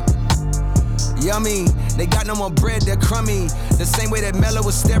 Yummy, they got no more bread, they're crummy. The same way that Mello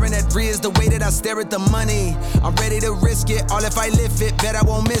was staring at Riz, the way that I stare at the money. I'm ready to risk it, all if I lift it, bet I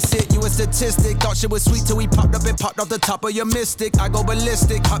won't miss it. You a statistic, thought shit was sweet till we popped up and popped off the top of your mystic. I go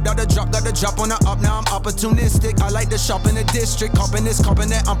ballistic, hopped out the drop, got the drop on the up, now I'm opportunistic. I like to shop in the district, copping this, copping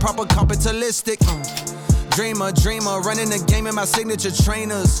that, I'm proper capitalistic. Dreamer, running the game in my signature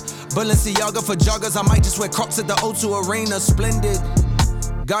trainers. Balenciaga for joggers, I might just wear Crocs at the O2 Arena, splendid.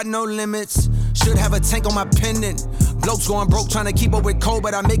 Got no limits, should have a tank on my pendant. Blokes going broke trying to keep up with cold,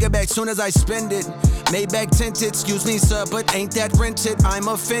 but I make it back soon as I spend it. Maybach tinted, excuse me, sir, but ain't that rented? I'm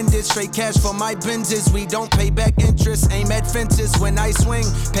offended. Straight cash for my Benzes. We don't pay back interest. Aim at fences when I swing.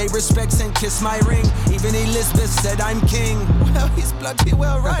 Pay respects and kiss my ring. Even Elizabeth said I'm king. Well, he's bloody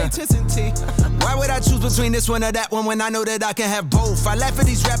well right, isn't he? Why would I choose between this one or that one when I know that I can have both? I laugh at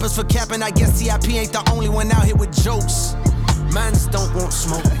these rappers for capping. I guess TIP ain't the only one out here with jokes. Mans don't want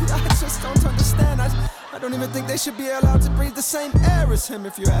smoke. I just don't understand. I don't even think they should be allowed to breathe the same air as him,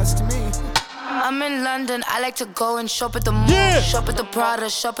 if you ask me. I'm in London, I like to go and shop at the mall. Shop at the Prada,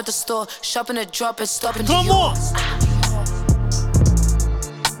 shop at the store. Shop in the drop and stop in the Come on!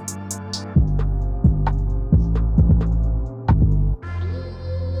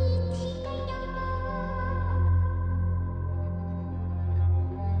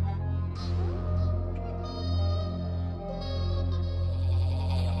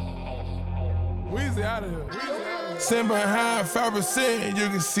 Weezy out of here. Sitting behind 5%, you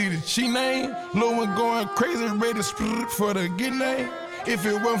can see the cheat name. Lil' one going crazy, ready to split for the get name. If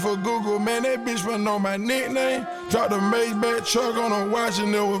it wasn't for Google, man, that bitch wouldn't know my nickname. Dropped the Maybach truck on a watch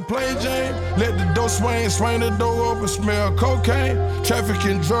and it was plain Jane. Let the door swing the door open, smell cocaine.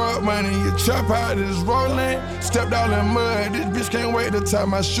 Trafficking drug money, you chop out this rolling. Stepped out in mud, this bitch can't wait to tie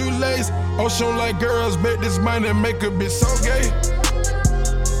my shoelace. Ocean like girls, bet this money make a bitch so gay.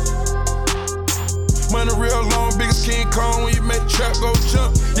 Money real long, biggest King Kong when you make the trap go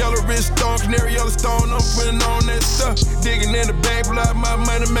jump. Yellow wrist stone, canary yellow stone, I'm putting on that stuff. Digging in the bank, pull out my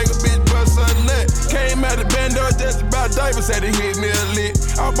money, make a bitch bust a nut. Came out the bando, just about diapers, had to hit me a lick.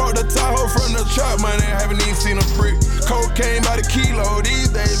 I bought the Tahoe from the trap money, haven't even seen a brick. Cocaine by the kilo,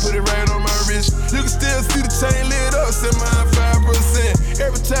 these days put it right on my wrist. You can still see the chain lit up, set mine 5%.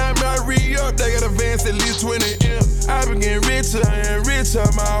 Every time I re-up, they got advance at least 20 M. I been getting richer and richer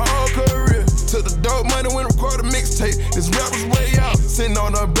my whole career. Took the dope money when I recorded a mixtape. This rap was way out. Sitting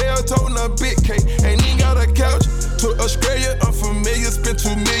on a bell, toting a big cake. Ain't even got a couch. To Australia, unfamiliar. Spent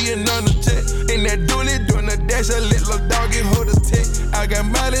 $2 million on the jet. In that dually, doing the dash, I let little doggy hold a tick. I got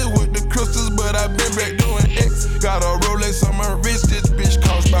mileage with the crystals, but I been back doing X. Got a Rolex on my wrist. This bitch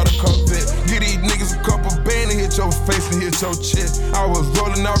cost by the Corvette. Get these niggas a couple bands and hit your face and hit your chest. I was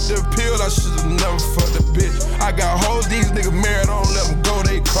rolling off the pill. I should've never fucked a bitch. I got hoes, these niggas married. I don't let them go,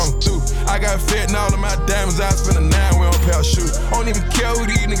 they come through. I got fat and all of my diamonds, I spend a 9 on pair of shoes. Don't even care who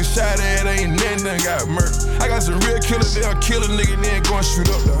these niggas shot at, ain't nothing done got murked. I got some real killers, they'll kill a nigga, then go and shoot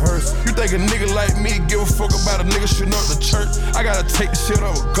up the hearse. You think a nigga like me give a fuck about a nigga shooting up the church? I gotta take the shit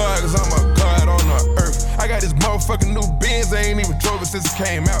over God, cause I'm a God on the earth. I got this motherfucking new Benz, I ain't even drove it since it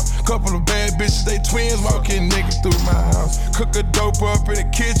came out. Couple of bad bitches, they twins, walking naked through my house. Cook a dope up in the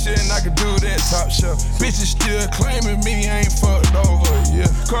kitchen, I can do that top shelf. Bitches still claiming me, I ain't fucked over, yeah.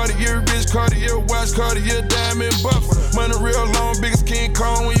 Cartier wrist, Cartier watch, Cartier diamond buffer. Money real long, biggest King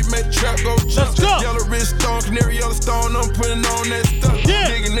Kong when you make the trap go jump. Yellow wrist stone, canary yellow stone, I'm putting on that stuff.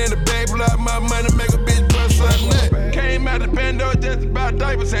 Digging in the bank, pull out my money, make a bitch bust a nut. Came out the bando, just about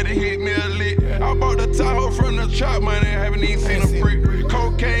diapers, had to hit me a lick. I bought the Tahoe from the trap money, haven't even seen a brick.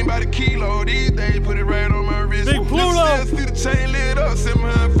 Cocaine by the kilo, these days put it right on my wrist. Big Pluto. See the chain lit up, sit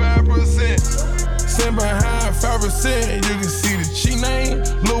behind 5%. Sitting behind 5%, you can see the cheat name.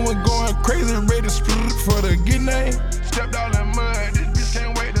 Lil' one going crazy, ready to split for the get name. Stepped out in mud, this bitch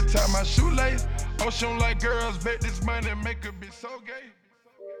can't wait to tie my shoelace. Ocean like girls, bet this money make a bitch so gay.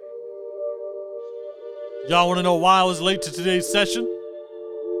 Y'all want to know why I was late to today's session?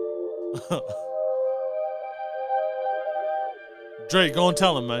 Drake, go and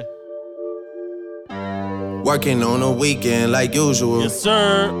tell him, man. Working on a weekend like usual. Yes,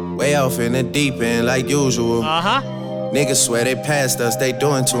 sir. Way off in the deep end like usual. Uh-huh. Niggas swear they passed us, they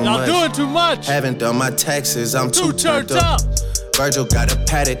doing too much. Y'all doing too much. Haven't done my taxes, I'm too turned up. Virgil got a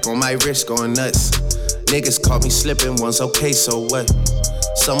paddock on my wrist going nuts. Niggas caught me slipping once, okay, so what?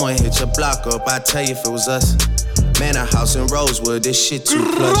 Someone hit your block up, I tell you if it was us. Man, a house in Rosewood, this shit too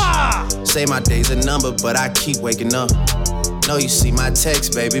plush. Say my day's a number, but I keep waking up. Know you see my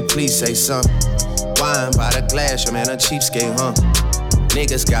text, baby, please say something. Wine by the glass, your man a cheapskate, huh?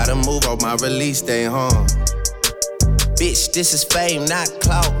 Niggas gotta move on my release day, huh? Bitch, this is fame, not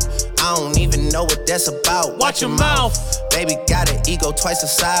clout. I don't even know what that's about. Watch your mouth. Baby got an ego twice the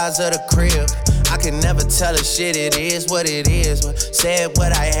size of the crib. I can never tell a shit, it is what it is. Said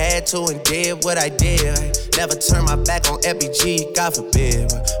what I had to and did what I did. Never turn my back on FBG, God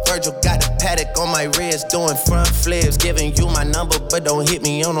forbid. Virgil got a paddock on my wrist, doing front flips. Giving you my number, but don't hit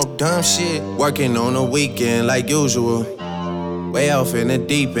me on no dumb shit. Working on a weekend like usual. Way off in the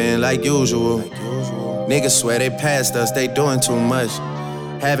deep end like usual. Niggas swear they passed us, they doing too much.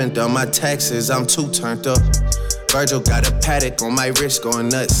 Haven't done my taxes, I'm too turned up. Virgil got a paddock on my wrist going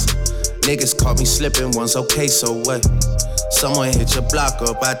nuts. Niggas caught me slipping once, okay, so what? Someone hit your block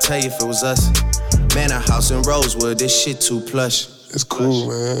up, I tell you if it was us. Man, a house in Rosewood, this shit too plush. It's cool,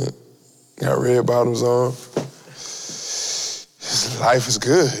 man. Got red bottoms on. Life is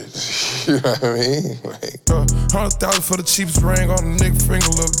good. You know what I mean? Like, 100,000 for the cheapest ring on the nigga finger,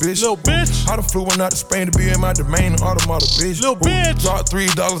 little bitch. Little bitch. I done flew one out to Spain to be in my domain, automata, bitch. Little bitch. Dropped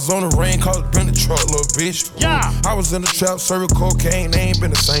 $3 on the rain, called it been the truck, little bitch. Yeah. I was in the trap, serving cocaine, they ain't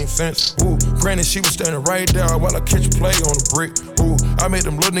been the same since. Ooh, granted, she was standing right there while I catch a play on the brick. Ooh, I made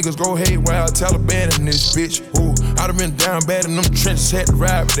them little niggas go haywire, Taliban in this bitch. Ooh, I done been down bad in them trenches, had to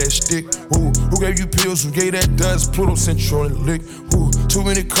ride with that stick. Ooh, who gave you pills, who gave that dust, Pluto sent you on the lick. Ooh, too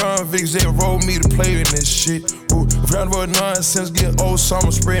many convicts, they rolled me to play in this shit. Ooh, round about nonsense, get old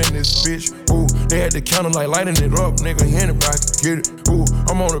summer spreading this bitch. Ooh, they had the counter like lighting it up, nigga, anybody can get it. Ooh,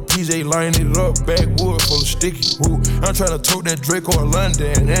 I'm on a PJ lighting it up, backwood full of sticky. Ooh, I'm trying to tote that Draco or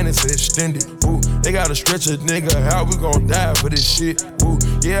London, and it's extended. Ooh, they gotta stretch a nigga, how we gon' die for this shit? Ooh,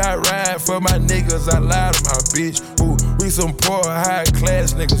 yeah, I ride for my niggas, I lie to my bitch. Ooh, we some poor, high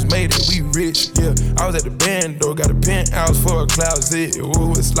class niggas made it, we rich. Yeah, I was at the band though, got a penthouse for a closet.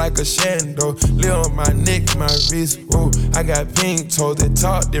 Ooh, it's like a shando, live on my neck, my wrist. Ooh, I got pink toes that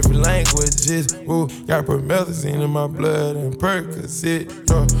talk different languages. Ooh, got promethazine in my blood and Percocet.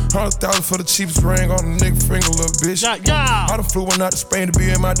 100,000 for the cheapest ring on the nigga finger, little bitch. Yeah. I done flew one out to Spain to be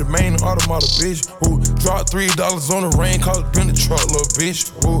in my domain, automata, bitch. Ooh, dropped $3 on the rain, called it been the truck, little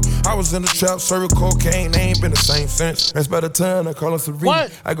bitch. Ooh, I was in the trap, serving cocaine, they ain't been the same since. That's by the time I call her Serena.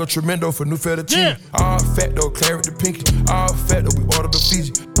 What? I go tremendo for new fettuccine. Yeah. All fat though, claret the pinky. All fat though, we ordered the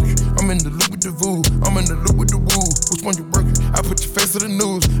Fiji. I'm in the loop with the voo, I'm in the loop with the woo. Which one you working? I put your face to the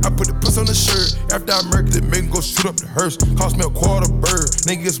news. I put the puss on the shirt. After I murked it, make him go shoot up the hearse. Cost me a quarter bird.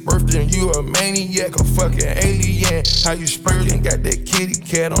 Nigga's birthday and you a maniac, a fucking alien. How you spurting? Got that kitty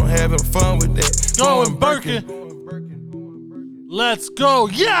cat on having fun with that. Going Birkin. Let's go,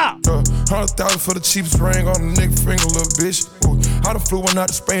 yeah! 100,000 for the cheapest ring on the nigga finger, little bitch. Ooh, I done flew one out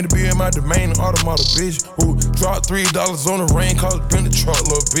to Spain to be in my domain, automata, bitch. Ooh, dropped $3 on the rain, called it been the truck,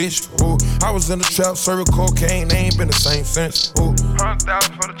 little bitch. Ooh, I was in the trap, serving cocaine, they ain't been the same since. Ooh,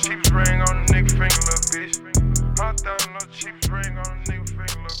 100,000 for the cheapest ring on the nigga finger, little bitch. 100,000 for the cheapest ring on the nigga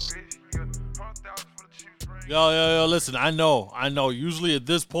finger, little bitch. 100,000 for the cheapest ring. Yo, listen, I know. Usually at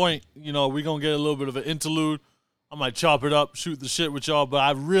this point, you know, we gonna get a little bit of an interlude. I might chop it up, shoot the shit with y'all, but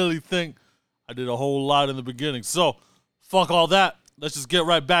I really think I did a whole lot in the beginning. So, fuck all that. Let's just get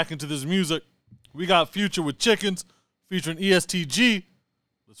right back into this music. We got Future with Chickens featuring ESTG.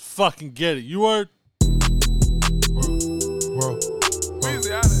 Let's fucking get it. You heard? Whoa.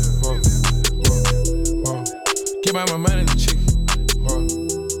 Get my money to chicken. Whoa.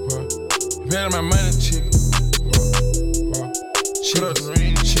 Get my money to chicken. Whoa.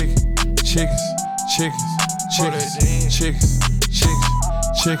 Chickens.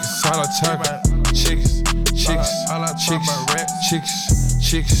 Chickens, all I talk about. Chickens,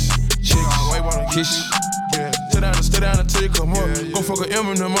 Stay down until you come up. Go fuck a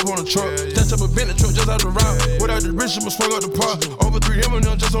Eminem up on the truck. Snatch up a Bentley truck just out the route. Without the rich, I'ma swing up the park. Over 3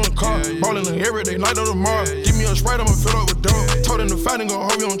 Eminem just on the car. Ballin' the every day, night on the mark. Give me a Sprite, I'ma fill up with dope. Told him to fight and gon'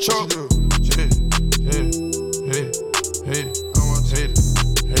 hold me on chalk. Hey. I want to hate it.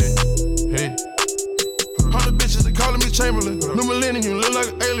 Hey. 100 bitches, they calling me Chamberlain. New millennium, you look like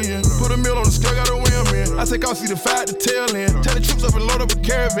an alien. Put a meal on the scale, got a wham in. I take off, see the fight, the tail end. Tell the troops up and load up a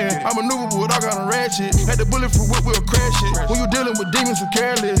caravan. I maneuver with all kind of ratchet. Had the bullet for whip, we'll crash it. When you dealing with demons who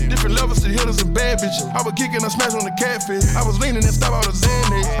careless. Different levels to hitters and bad bitches. I was kicking, I smash on the catfish. I was leaning and stop out of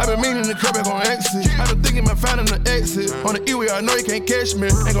Xanax. I been meaning to come back on exit. I been thinking about finding an exit. On the E-way, I know you can't catch me.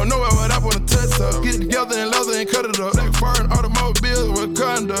 Ain't gon' know where I wanna touch up. Get it together and leather and cut it up. Like foreign automobiles with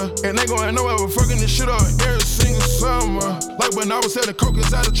Conda. And they gon' know I was fucking this shit up every single summer. Like when I was selling coke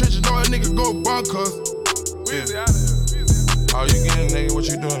inside the trenches, know a nigga go bonkers. Yeah. All you getting, nigga, what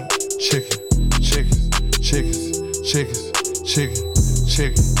you doing? Chicken.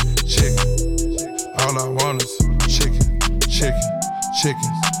 All I want is chicken.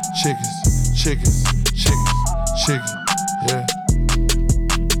 Yeah.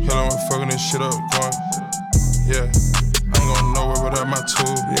 Hell, I'm fucking this shit up, going. Yeah. I ain't gonna nowhere without my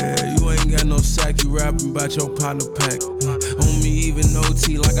tool. Yeah, you ain't got no sack, you rapping about your partner pack. On me, even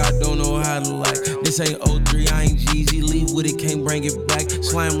OT like I don't know how to like. This ain't 03, I ain't Jeezy. Leave with it, can't bring it back.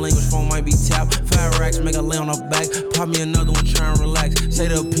 Slam language phone might be tapped. 5 racks, make her lay on her back. Pop me another one, try and relax. Say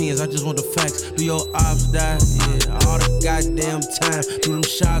the opinions, I just want the facts. Do your ops die? Yeah, all the goddamn time. Do them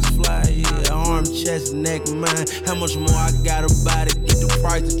shots fly? Yeah, arm, chest, neck, mind. How much more I gotta buy to get the price?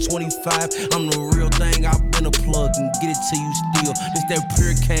 price of 25. I'm the real thing, I've been a plug and get it to you still. This that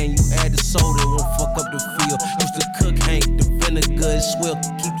pure cane, you add the soda, it won't fuck up the feel. Used to cook Hank, the vinegar is swell,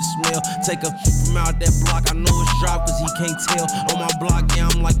 keep the smell. Take her from out that block, I know it's dropped cause he can't tell. On my block, yeah,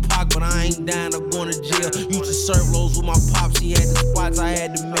 I'm like Pac, but I ain't dying or going to jail. Used to serve lows with my pops, he had the spots, I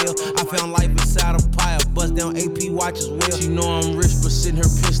had the mail. I found life inside a pile, bust down AP watch as well. She know I'm rich, but sitting her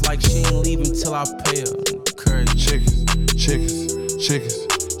pissed like she ain't leaving till I pay her. Crazy. Chickens.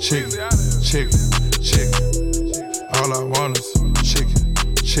 All I want is chicken.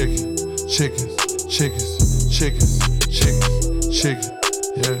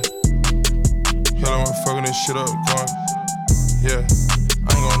 Yeah. Hell, I'm fucking this shit up, going. Yeah. I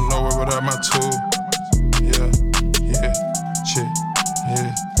ain't going nowhere without my tool. Yeah. Chick.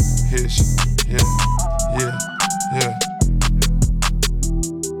 Yeah. Hitch. Yeah.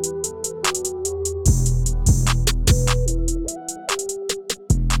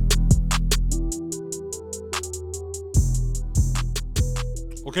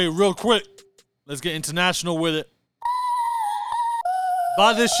 Okay, real quick. Let's get international with it.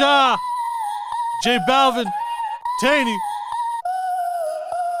 Badishah, J Balvin, Taney.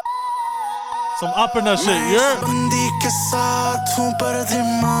 Some up in that shit, yeah? बंदी के साथ हूँ पर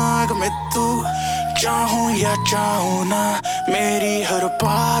दिमाग में तू चाहूँ या चाहूँ ना मेरी हर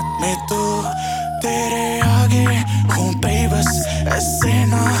बात में तू तेरे आगे हूँ बेबस ऐसे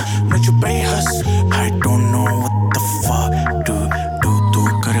ना मुझे बेहस I don't know what the fuck do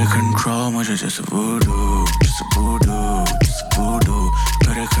करे control मुझे जैसे voodoo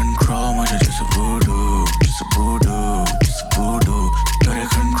करे control मुझे जैसे voodoo करे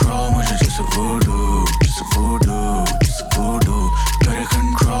control मुझे जैसे voodoo करे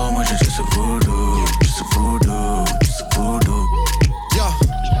control मुझे जैसे voodoo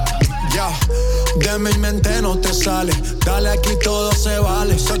De mi mente no te sale, dale aquí todo se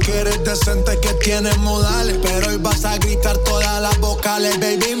vale. Sé que eres decente, que tienes modales, pero hoy vas a gritar todas las vocales.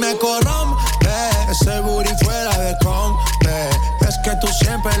 Baby, me corrompe, ese booty fuera de compe. Es que tú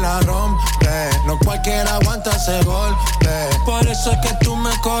siempre la rompes, no cualquiera aguanta ese golpe. Por eso es que tú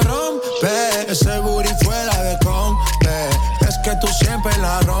me corrompes, ese booty fuera de compe. Es que tú siempre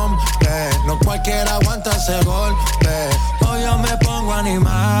la rompes, no cualquiera aguanta ese golpe. Hoy yo me pongo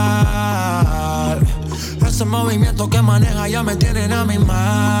animal. Ese movimiento que maneja ya me tienen a mi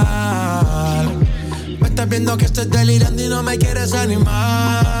mal. Me estás viendo que estoy delirando y no me quieres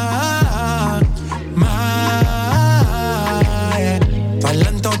animar. Tan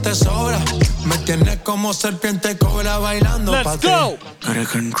lento te sobra. Me tienes como serpiente cobra bailando pa' ti. करे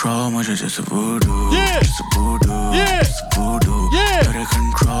control मुझे जैसे voodoo करे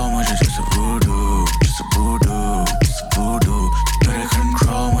control मुझे जैसे voodoo करे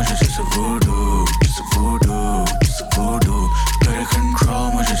control मुझे जैसे voodoo करे control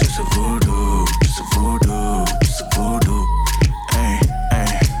मुझे जैसे voodoo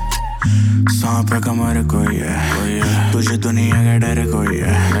सांप पे कमर कोई है तुझे दुनिया का डर कोई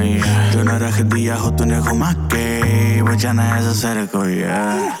है तूने रख दिया हो तूने घुमा के वो जाना ऐसा सर कोई है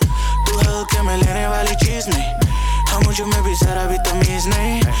तू हल्के में लेने वाली चीज नहीं हाँ मुझे में भी जरा भी तमीज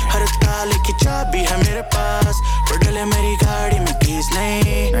नहीं हर ताले की चाबी है मेरे पास पर डले मेरी गाड़ी में कीज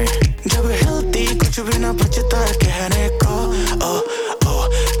नहीं जब हिलती कुछ भी ना बचता कहने को ओ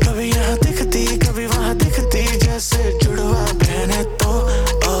कभी यहाँ दिखती कभी वहाँ दिखती जैसे जुड़वा बहने तो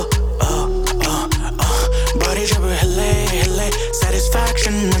बॉडी जब हिले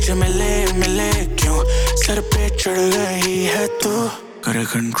satisfaction मुझे मिले क्यों सर पे चढ़ गई है तू करे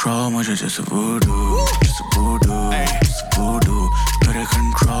control मुझे जैसे voodoo करे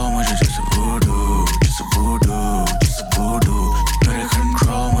control मुझे जैसे voodoo करे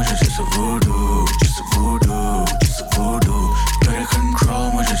control मुझे जैसे voodoo करे control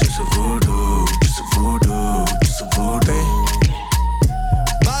मुझे जैसे voodoo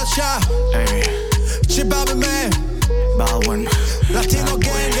Badshah She Balvin man Latino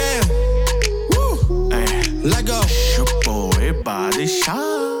gang Woo Let go boy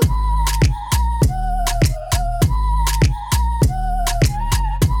Badishah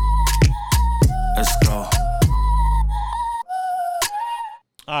Let's go.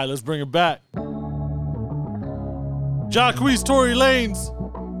 Alright, let's bring it back. Jacquees, Tory Lanez.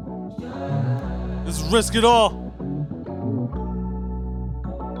 Let's risk it all.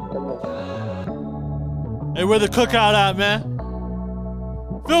 Hey, where the cookout at, man?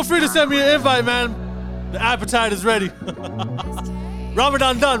 Feel free to send me an invite, man. The appetite is ready.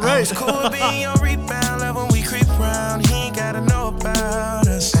 Ramadan done, right? Cool being your rebound, love when we creep around. He ain't gotta know about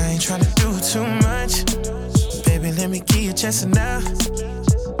us. I ain't tryna do too much. Baby, let me give you just enough.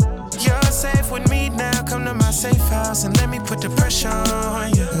 You're safe with me now. Come to my safe house and let me put the pressure on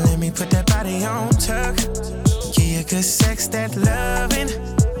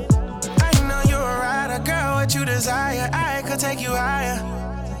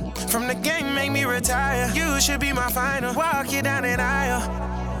from the game, make me retire. You should be my final. Walk you down an aisle.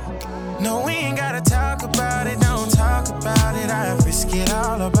 No, we ain't gotta talk about it. Don't talk about it. I risk it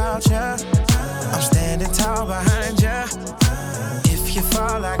all about ya. I'm standing tall behind ya. If you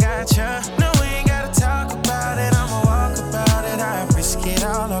fall, I got ya. No, we ain't gotta talk about it. I'ma walk about it. I risk it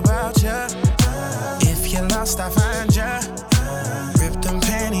all about ya. If you're lost, I find ya. Rip them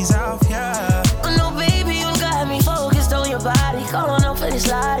panties off ya. Oh no, baby, you got me focused on your body. Going up for this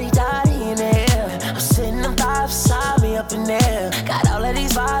lottie-dottie in the air. I'm sitting up high beside me up in there. Got all of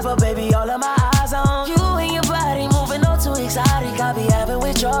these vibes, but baby, all of my eyes on you and your body moving on too exotic. I be having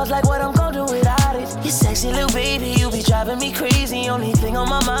withdrawals like what I'm gonna do without it. You sexy little baby, you be driving me crazy. Only thing on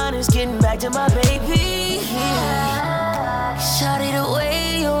my mind is getting back to my baby. Shawty, the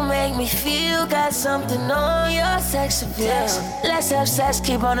way you make me feel, got something on your sex appeal. Let's have sex,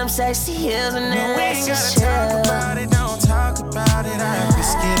 keep on them sexy heels, and then we let's ain't just gotta chill. talk about it, don't talk about it. I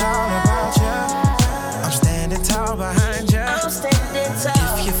risk it all about ya. I'm standing tall behind ya. I'm standing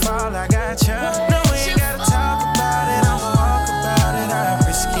tall. If you fall, I got ya. No, we ain't gotta talk about it. I'ma walk about it. I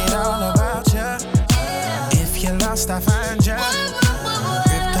risk it all about ya. If you're lost, I find ya.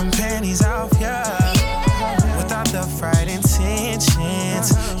 Rip them panties off ya. Without the fright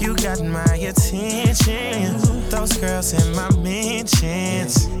intentions, you got my attention. Those girls in my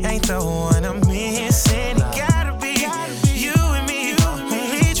mentions ain't the one I'm missing. It gotta be you and me. Won't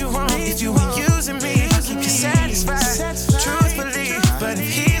lead you wrong if you ain't using me. Keep you satisfied, truthfully. But if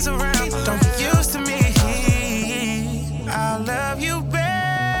he's around, don't get used to me. I'll love you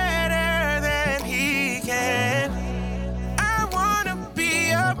better than he can. I wanna be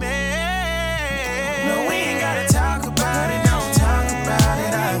your man. No, we ain't gotta talk about it. Don't talk about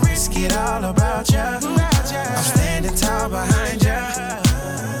it. I risk it all about ya. I'm standing tall behind ya.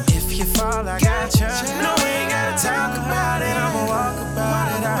 If you fall, I got ya. No, we ain't gotta talk about it. I'ma walk about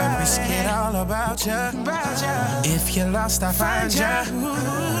it. I risk it all about ya. If you're lost, I find ya.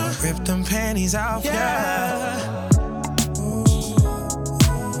 Rip them panties off ya.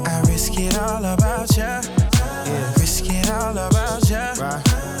 I risk it all about ya. Risk it all about ya.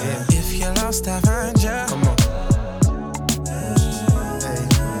 If you're lost, I find ya. Come on.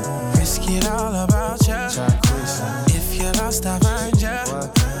 Risk it all about ya. If you're lost, I find ya.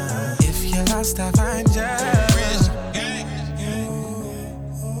 If you're lost, I find ya.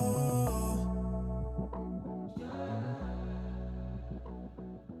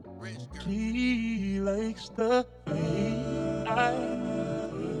 She likes the way I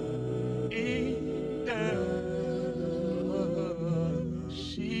eat down.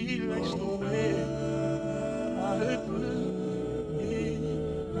 She likes the way I put it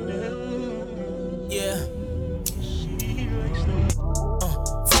down. Yeah. She likes the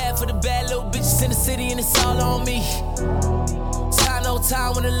Tab for the bad little bitches in the city and it's all on me. Time no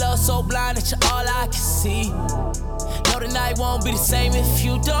time when the love so blind that you're all I can see. Know the night won't be the same if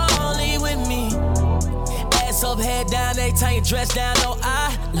you don't leave with me. Ass up, head down, every time you dress down, no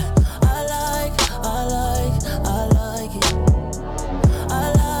I like it. I like it. I like it.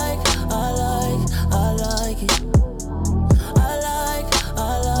 I like it. I like it. I like it.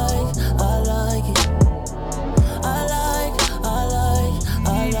 I like it. I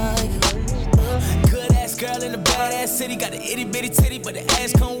like it. Good ass girl in the badass city, got an itty bitty titty, but the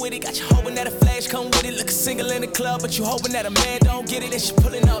ass come with it. Got you hoping that a flash come with it. Looking single in the club, but you hoping that a man don't get it. And she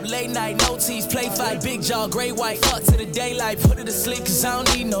pulling up late night, no tease, play fight, big jaw, gray white, fuck to the daylight, put her to sleep, cause I don't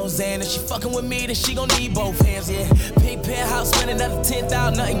need no Xan. If she fucking with me, then she gon' need both hands, yeah. Big penthouse, spend another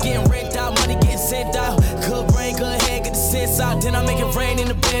 10,000, nothing getting rent out, money getting sent out. Good brain, good head, get the sense out. Then I make it rain in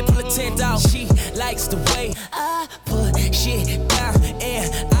the bed, pull a tent out. She likes the way I put shit down,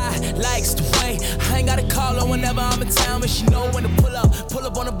 and I likes the way I ain't gotta call her whenever I'm in town, but she know when to pull up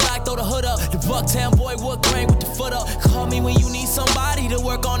on the block, throw the hood up. The Bucktown boy, wood grain with the foot up. Call me when you need somebody to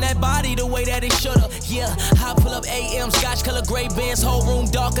work on that body the way that it should've. Yeah, I pull up AM, scotch color gray bands, whole room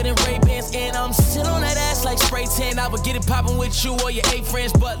darker than Ray-Bans, and I'm still on that ass like spray tan. I would get it poppin' with you or your 8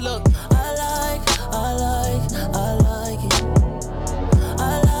 friends, but look, I like it. I like it. I like it.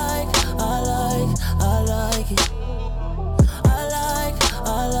 I like it. I like it. I like it. I like it.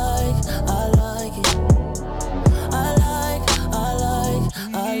 I like it. I like it. I like it. I like it.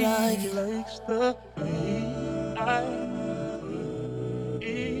 I like it. She likes the way I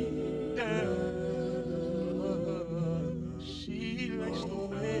eat down. She likes the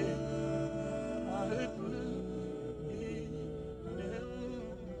way I put it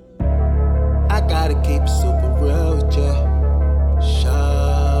down. I gotta keep it super real with ya,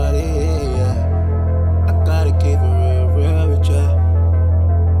 shawty, yeah. I gotta keep it real with ya.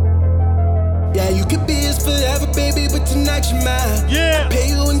 Yeah, you could be his forever, baby, but tonight you're mine. Yeah. I pay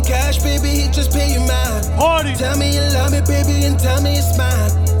you in cash. baby, and tell me it's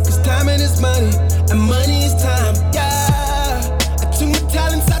mine. Cause timing is money, and money is time. Yeah, I took my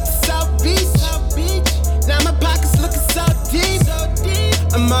talents out to South Beach. Now my pockets looking so deep.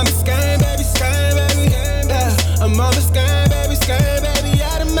 I'm on the sky, baby, yeah. I'm on the sky, baby,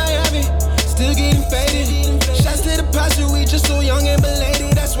 out of Miami. Still getting faded. Shots to the posture, we just so young and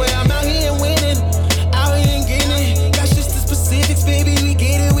belated. That's why I'm out here and winning. Out here and getting it. That's just the specifics, baby, we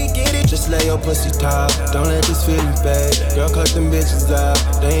get it. Just lay your pussy top, don't let this feeling fade. Girl, cut them bitches out,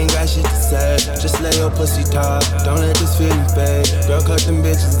 they ain't got shit to say. Just lay your pussy top, don't let this feeling fade. Girl, cut them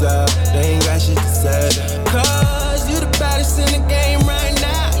bitches out, they ain't got shit to say. Cause you the baddest in the game right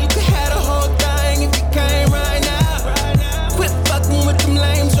now. You could have the whole thing if you came right now. Quit fucking with them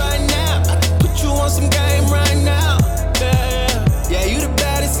lames right now. I can put you on some game right now. Yeah, you the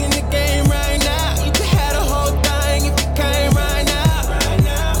baddest in the game right now. You could have the whole thing if you came right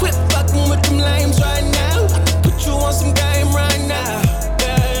now. Quit fucking with them lames right now. I can put you on some game right now.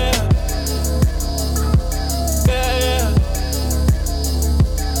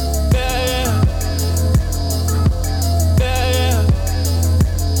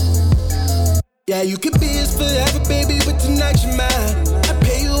 Yeah, you could be his forever, baby, but tonight you're mine. I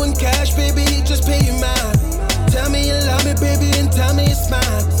pay you in cash, baby, he just pay you mine. Tell me you love me, baby, and tell me it's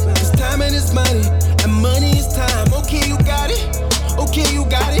mine. Cause timing is money, and money is time. Okay, you got it. Okay, you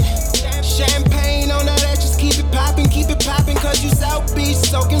got it. Champagne on that, just keep it poppin', cause you South Beach,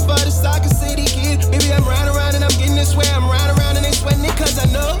 soaking for the Soccer City kid. Baby, I'm riding around and I'm getting this way. I'm riding around and they sweating it, cause I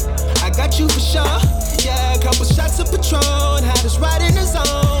know I got you for sure. Yeah, a couple shots of Patron, had us right in the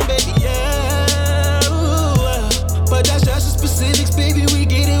zone, baby, yeah. Ooh, but that's just the specifics, baby, we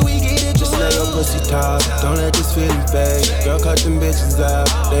get it. Just lay your pussy top, don't let this feeling fade. Girl, cut them bitches out,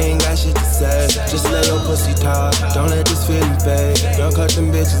 they ain't got shit to say. Just lay your pussy top, don't let this feeling fade. Girl, cut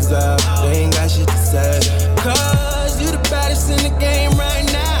them bitches out, they ain't got shit to say. Cause you the baddest in the game right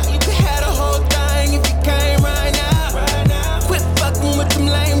now. You could have the whole thing if you came right now. Quit fucking with them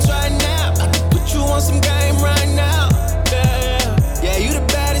lames right now. I can put you on some game right now. Yeah, you the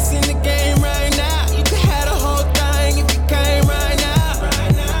baddest in the game right now. You could have the whole thing if you came right now.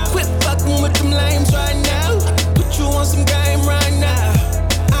 Quit fucking with them lames right now. I can put you on some game right now.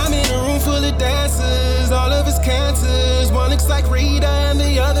 I'm in a room full of dancers, all of us cancers. One looks like Rita and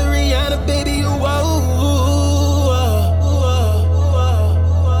the other Rihanna, baby, you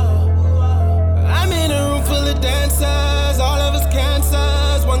I'm in a room full of dancers, all of us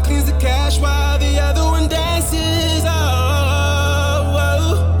cancers. One cleans the cash while the other one dances.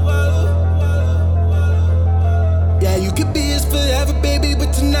 Yeah, you could be his forever, baby,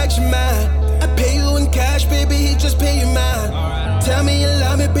 but tonight you're mine. I pay you in cash, baby, he just pay you mine. Tell me you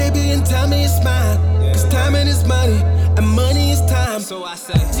love me, baby, and tell me it's mine. Cause timing is money, and money is time. So I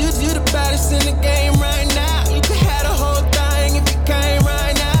say, you the baddest in the game right now. You could have the whole thing if you came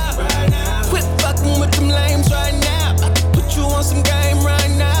right now. Quit fucking with them lames right now. I can put you on some game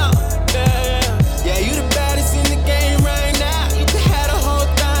right now. Yeah, you the baddest in the game right now. You could have the whole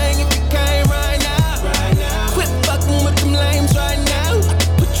thing if you came right now. Quit fucking with them lames right now. I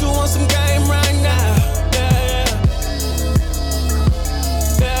can put you on some game right now.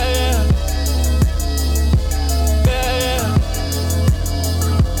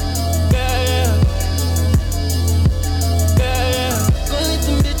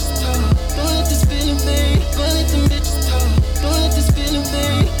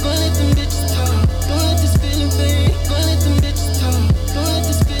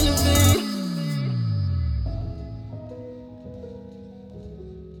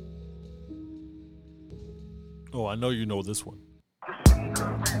 Oh, I know you know this one.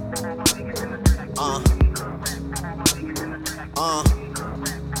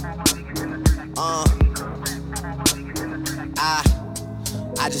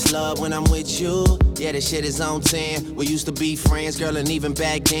 I just love when I'm with you. Yeah, this shit is on 10. We used to be friends, girl, and even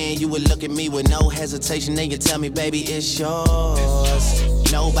back then you would look at me with no hesitation. Then you tell me, baby, it's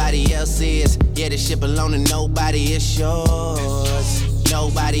yours. Nobody else is. Yeah, this shit belong to nobody, it's yours.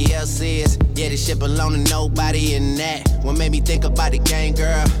 Nobody else is. Yeah, this shit belong to nobody, and that what made me think about the game,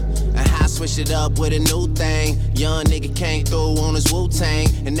 girl. And how I switched it up with a new thing. Young nigga came through on his Wu-Tang.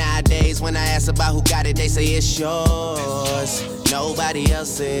 And nowadays when I ask about who got it, they say it's yours. Nobody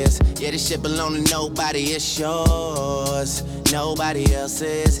else is. Yeah, this shit belong to nobody, it's yours. Nobody else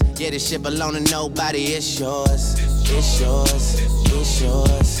is. Yeah, this shit belong to nobody, it's yours. It's yours, it's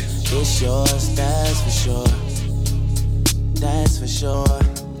yours, it's yours, that's for sure. That's for sure.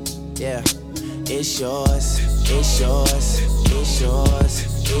 Yeah, it's yours, it's yours, it's yours,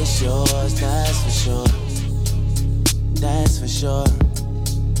 it's yours, that's for sure. That's for sure.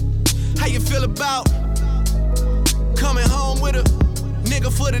 How you feel about coming home with a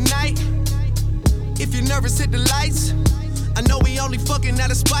nigga for the night. If you're nervous, hit the lights. I know we only fucking out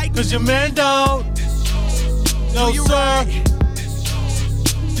of spite. Cause your man don't. No, sir. Right?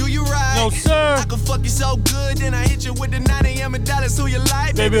 Do you ride? No, sir. I can fuck you so good, then I hit you with the 9 a.m. and dollars. Who you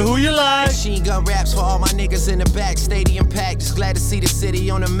like? Baby, who you like? Machine gun raps for all my niggas in the back. Stadium packed. Just glad to see the city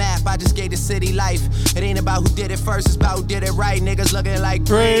on the map. I just gave the city life. It ain't about who did it first, it's about who did it right. Niggas looking like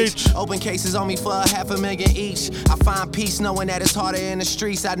preach. Open cases on me for $500,000 each. I find peace knowing that it's harder in the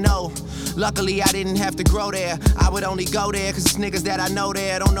streets, I know. Luckily, I didn't have to grow there. I would only go there cause it's niggas that I know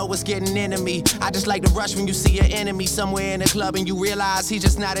there don't know what's getting into me. I just like to rush when you see your enemy somewhere in the club and you realize he's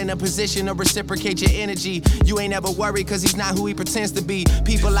just not in a position to reciprocate your energy. You ain't ever worried cause he's not who he pretends to be.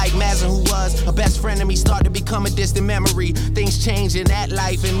 People like Mazin, who was a best friend of me, start to become a distant memory. Things change in that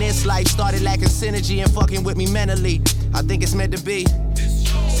life and this life started lacking synergy and fucking with me mentally. I think it's meant to be.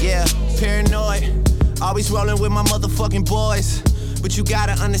 Yeah, paranoid. Always rolling with my motherfucking boys. But you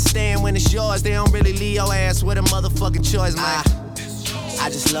gotta understand when it's yours, they don't really leave your ass with a motherfucking choice, man. I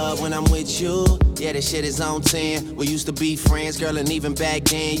just love when I'm with you. Yeah, this shit is on 10. We used to be friends, girl, and even back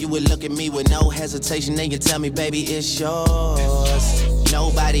then you would look at me with no hesitation. Then you tell me, baby, it's yours.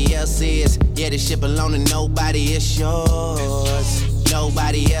 Nobody else is. Yeah, this shit belong to nobody, it's yours.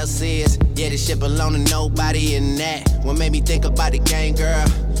 Nobody else is. Yeah, this shit belong to nobody, and that what made me think about the game, girl.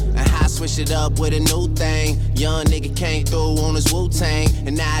 And how I switched it up with a new thing. Young nigga came through on his Wu-Tang.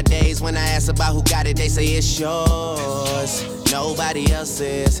 And nowadays when I ask about who got it, they say it's yours. Nobody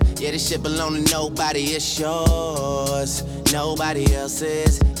else's. Yeah, this shit belong to nobody, it's yours. Nobody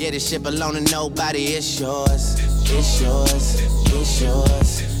else's. Yeah, this shit belong to nobody, it's yours. It's yours, it's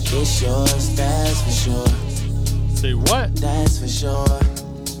yours, it's yours, that's for sure. Say what? That's for sure.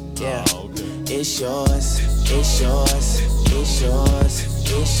 Yeah, it's yours, it's yours, it's yours.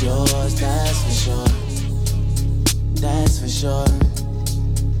 It's yours, that's for sure. That's for sure.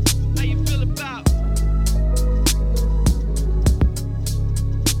 How you feel about?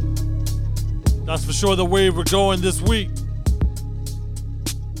 That's for sure the way we're going this week.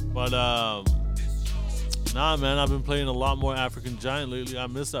 But nah, man, I've been playing a lot more African Giant lately. I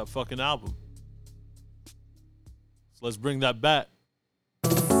missed that fucking album. So let's bring that back.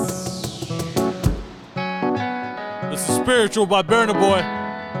 This is Spiritual by Burna Boy.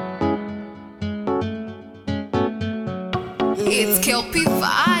 It's Kelpie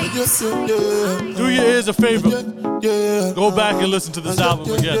Vibes. Do your ears a favor. Go back and listen to this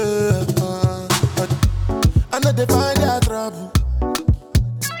album again. I know they find their trouble.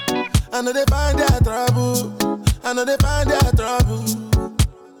 I know they find their trouble. I know they find their trouble.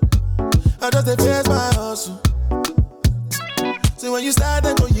 I just they face my hustle. See when you start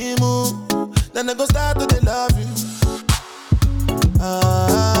they go yimu, then they go start to they love you.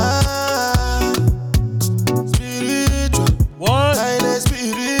 What?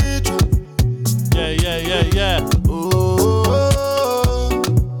 Spiritual. Yeah. Oh,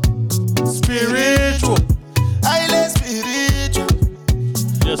 spiritual. Highly spiritual.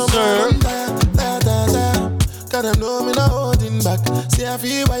 Yes, sir. Gotta know me not holding back. See I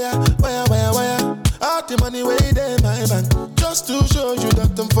feel wire. All the money way there in my bank. Just to show you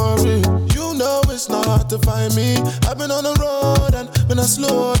that I'm for real. You know it's not hard to find me. I've been on the road and when I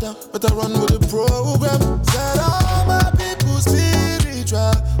slow down, but I run with the program. Said all my people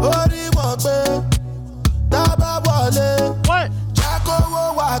spiritual. Ori wakbe, daba wale. What? Jacko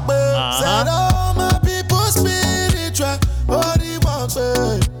wakbe. Said all my people spiritual. Ori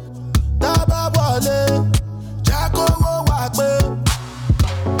wakbe, daba wale. Jacko wakbe.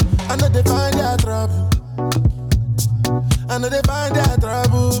 I know they find their trouble. I know they find their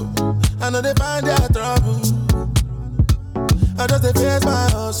trouble. I know they find their trouble. I just they face my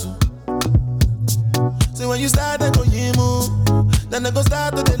hustle. See when you start they go yimu, then they go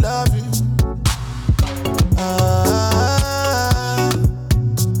start to they love you.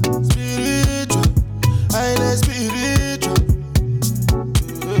 Spiritual, highly spiritual.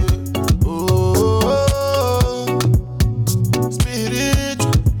 Oh,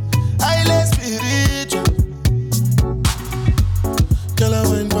 spiritual, highly spiritual. Girl, I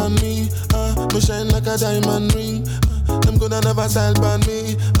wine on me, me shine like a diamond ring. Them coulda never style on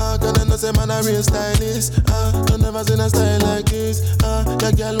me. Can I not say man a real stylist? I never seen a style like this.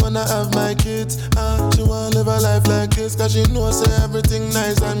 Your girl wanna have my kids. She wanna live a life like this, cause she knows say everything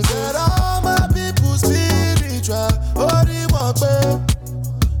nice and good. All my people spiritual. Ori wakbe,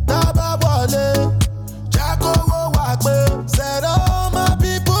 daba wale, Jacko wakbe. Said all my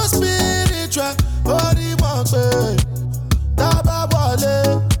people spiritual. Ori wakbe, daba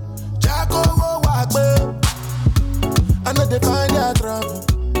wale, Jacko wakbe. I know they find their trouble.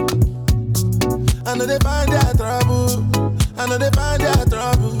 I know they find their trouble.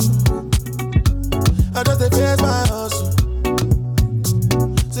 trouble. I just dey face my hustle.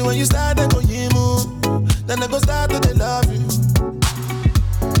 See when you start to go you move, then I go start to dey love you.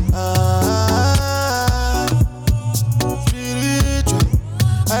 Spiritual,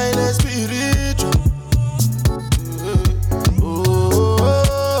 highly spiritual.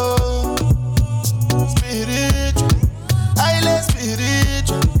 Spiritual, highly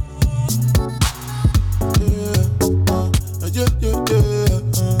spiritual.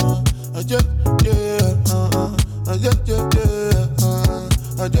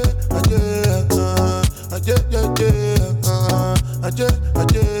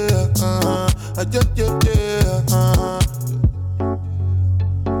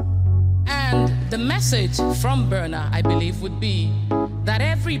 And the message from Burner, I believe, would be that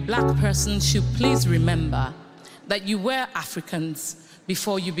every black person should please remember that you were Africans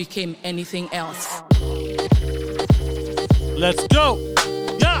before you became anything else. Let's go.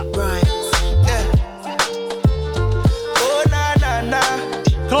 Yeah. Right. Yeah. Oh, nah, nah, nah.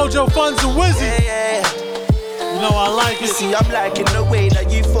 Kojo Funds and Wizzy. Yeah, yeah. You know I like it. See, I'm liking the way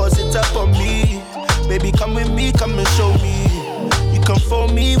that you force it up on me. Baby, come with me, come and show me. You come for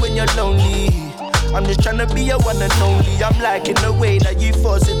me when you're lonely. I'm just tryna be your one and only. I'm liking the way that you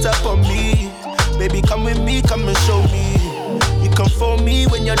force it up on me. Baby, come with me, come and show me. You come for me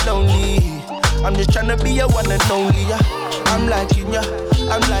when you're lonely. I'm just tryna be your one and only. I'm liking ya,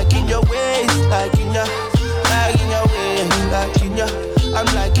 I'm liking your ways, liking ya, liking your ways, liking ya. I'm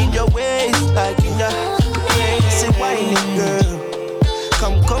liking your ways, liking ya. Say whining girl,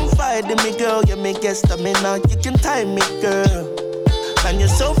 come confide in me girl. You make guess stamina, you can time me girl. And you're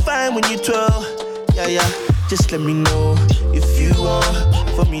so fine when you twirl. Yeah, yeah, just let me know if you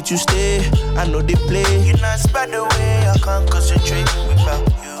want for me to stay. I know they play. You're not spread away, I can't concentrate without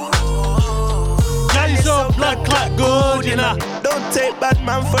you. Yeah, you so black clock good, you know. Don't take bad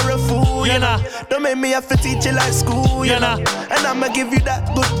man for a fool, you know. Don't make me have to teach you like school, you know. And I'ma give you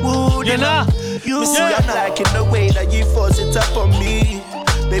that good wood, you know. You see, I'm liking the way that you force it up on me.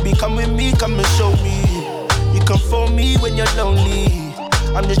 Baby, come with me, come and show me. You come for me when you're lonely.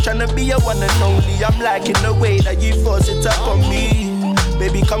 I'm just tryna be your one and only. I'm liking the way that you force it up on me.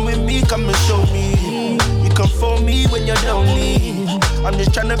 Baby, come with me, come and show me. You come for me when you're lonely. I'm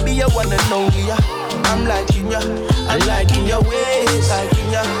just tryna be your one and only. I'm liking ya, I'm liking your ways,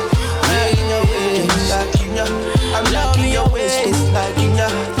 liking ya, liking your ways, liking ya. I'm liking your ways, liking ya.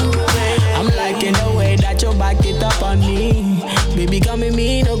 I'm liking the way that you back it up on me. Baby, come with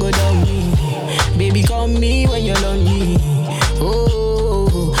me, no go down me. Baby, come me when you're lonely.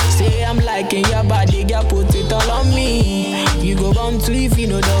 Oh, say I'm liking your body, girl, put it all on me. You go bound to if you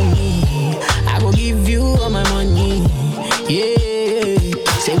know down me. I go give you all my money. Yeah,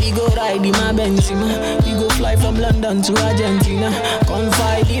 say we go ride in my Benzema. We go fly from London to Argentina.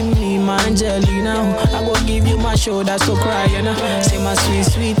 Confide in me, my Angelina. I go give you my shoulder, so cry, you know. Say my sweet,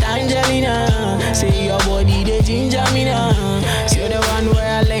 sweet Angelina. Say your body, they ginger me now. Say the one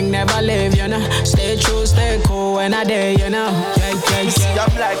where I like never leave, you know. Stay true, stay cool when I dare, you know. See,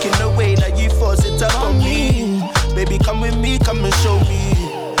 I'm liking the way that you force it up on me. Baby, come with me, come and show me.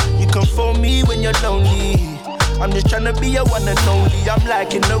 You come for me when you're lonely. I'm just tryna be your one and only. I'm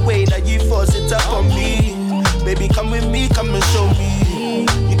liking the way that you force it up on me. Baby, come with me, come and show me.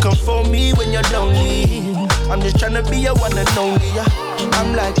 You come for me when you're lonely. I'm just tryna be your one and only.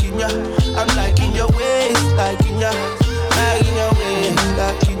 I'm liking ya, I'm liking your ways, liking ya, liking your ways,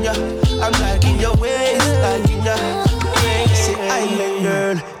 liking ya. I'm liking your ways, liking ya. Say island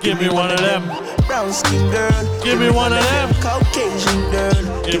girl, give me one of them. Brown skin girl, give me one of them. Caucasian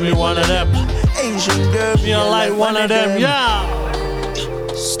girl, give me one of them. Asian girl, you don't like one of them, yeah.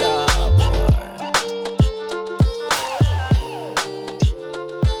 Stop.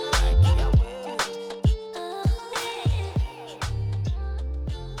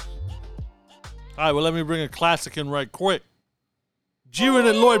 All right, well, let me bring a classic in right quick. G-Unit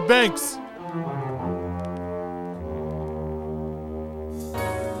and Lloyd Banks.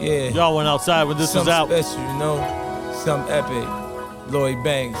 Yeah. Y'all went outside when this was out. Special, you know, something epic. Lloyd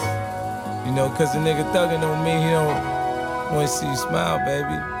Banks. You know, cause the nigga thugging on me, he don't wanna see you smile,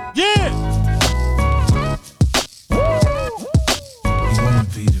 baby. Yeah! You wanna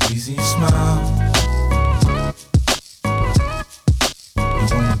be the reason you smile.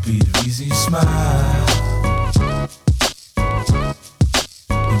 You wanna be the reason you smile.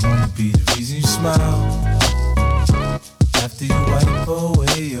 You wanna be the reason you smile. After you wipe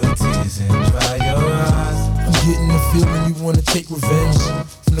away your tears and dry your eyes. I'm getting the feeling you wanna take revenge.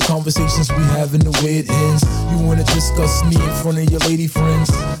 from the conversations we have and the way it ends. You wanna discuss me in front of your lady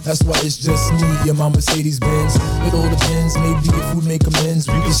friends. That's why it's just me and my Mercedes Benz. It all depends, maybe if we make amends,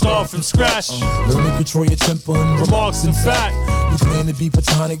 we can start from scratch. Learn to control your temper and remarks in fact. We claim to be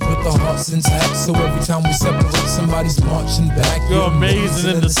platonic with the hearts intact. So every time we separate, somebody's marching back. You're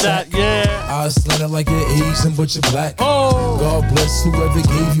amazing in the sack, yeah. Eyes slanted like you're Asian, but you're black. Oh, God bless whoever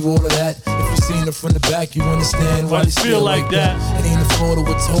gave you all of that. If you seen it from the back, you understand why they feel like that. It ain't a Florida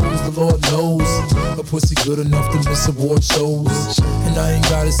with toes, the Lord knows. A pussy good enough to miss award shows. And I ain't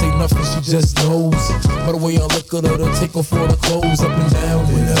gotta say nothing, she just knows. By the way I look at her, to take off all the clothes up and down.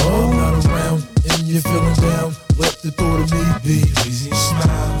 Whenever I'm not around and you're feeling down, let the thought of me be. Easy smile.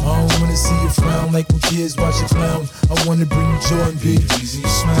 I don't wanna see you frown like when kids watch you clown. I wanna bring you joy and be. Easy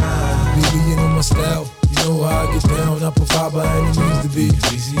smile. Baby, you know my style. You know how I get down. I provide by any means to be.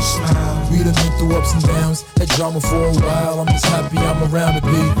 Easy smile. We done been through ups and downs. Had drama for a while. I'm just happy I'm around to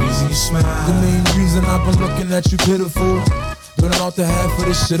be. Easy smile. The main reason I've been looking at you pitiful. Burning out the half of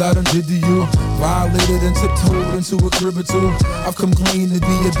the shit I done did to you. Violated and tiptoed into a crib or two. I've come clean to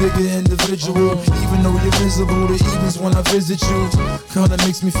be a bigger individual. Even though you're visible, the evenings when I visit you kinda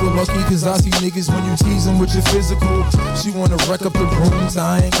makes me feel lucky, cause I see niggas when you tease them with your physical. She wanna wreck up the rooms,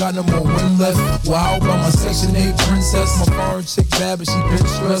 I ain't got no more wind left. Wow, by my Section 8 princess. My foreign chick bad, but she been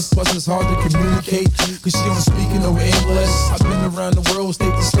stressed. Plus it's hard to communicate, cause she don't speak no English. I've been around the world,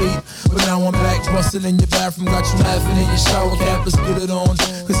 state to state, but now I'm back busting in your bathroom. Got you laughing in your shower cap. Let's get it on,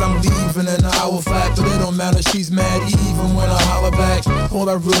 cause I'm leaving in an hour flat. But it don't matter, she's mad even when I holler back. All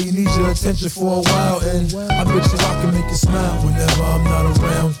I really need your attention for a while, and I bet you I can make you smile. Whenever I'm not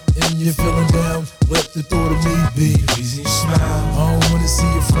around and you're feeling down, let the thought of me be. Easy smile. I don't wanna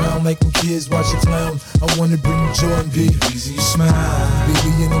see you frown like when kids watch you clown. I wanna bring you joy and be. Easy smile.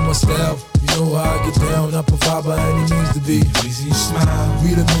 Baby, you know my style. You know how I get down. I provide by any means to be. Easy smile.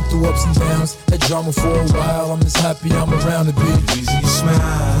 We done been through ups and downs. Had drama for a while. I'm just happy I'm around to be. Easy smile.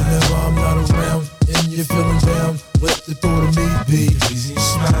 Whenever I'm not around and you're feeling down, let the thought of me be. Easy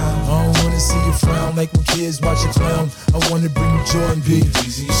smile. I don't wanna see you frown like when kids watch you clown. I wanna bring you joy and be.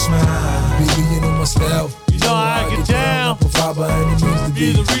 Easy smile. Baby, you know my style. You know how I get down. I provide by any means to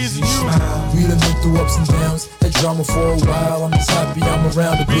be. The reason you smile. We done been through ups and downs. Had drama for a while. I'm just happy I'm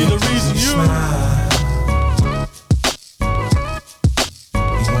around to be. The reason you smile.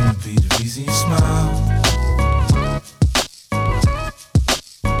 You wanna be the reason you smile.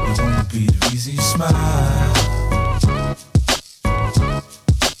 You wanna be the reason you smile.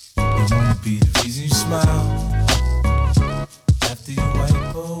 You wanna be the reason you smile. After you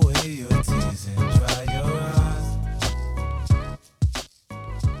wipe away your tears and dry your eyes.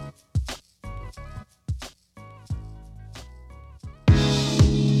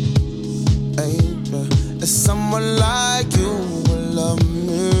 Hey, yeah. It's someone like you will love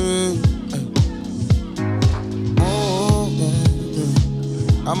me. Hey. Oh, yeah,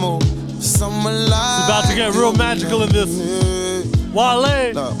 yeah. I'm on someone like. It's about to get real magical in this.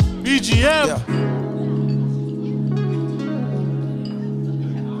 Wale, BGM. Yeah.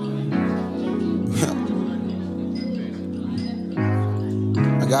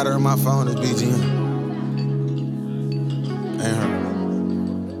 I got her on my phone as BGM. Ain't her.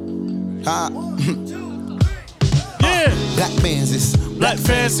 Ha. Yeah. Black bands is black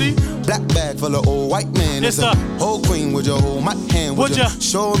fancy. Black bag full of old white man. It's a whole queen. Would you hold my hand? Would you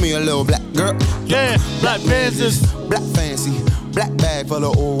show me a little black girl? Yeah. Black bands is black fancy. Black bag full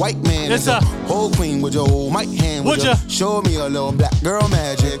of old white man. It's a whole queen. Would you hold my hand? Would you show me a little black girl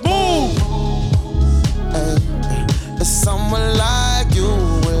magic? Move. Hey, it's someone like you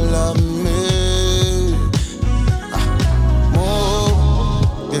will love me. Move.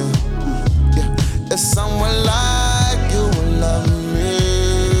 Yeah. Yeah. It's someone like you will love me.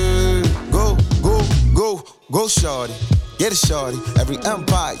 Go shorty, get it shorty. Every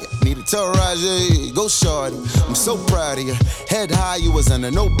empire needed to rise, yeah. Go shorty, I'm so proud of you. Head high, you was under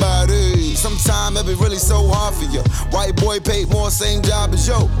nobody. Sometimes it be really so hard for you. White boy paid more, same job as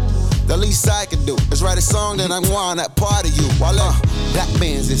yo. The least I can do is write a song, then I want that part of you. While black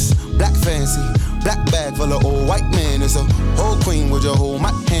bands is black fancy. Black bag full of old white man. It's a whole queen. Would you hold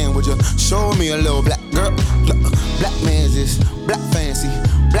my hand? Would you show me a little black girl? Black man's is black fancy.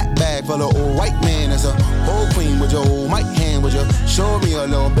 Black bag full of old white man. It's a whole queen. Would you hold my hand? Would you show me a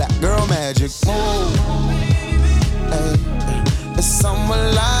little black girl magic? Move. Hey, it's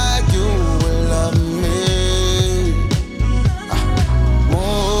someone like you will love me.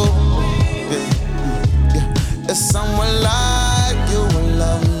 Move. Yeah, yeah. It's someone like you will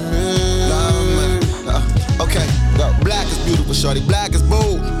love me. Okay, black is beautiful, shorty black as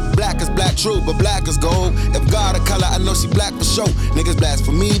bold. Black is black, true, but black is gold. If God a color, I know she black for sure. Niggas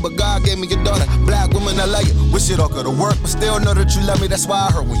blasphemy, but God gave me your daughter. Black woman, I like it. Wish it all could've worked, but still know that you love me. That's why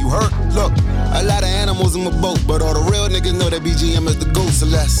I hurt when you hurt. Look, a lot of animals in my boat, but all the real niggas know that BGM is the goat. So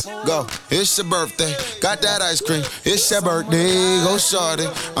let's go. It's your birthday, got that ice cream. It's your birthday, go shorty.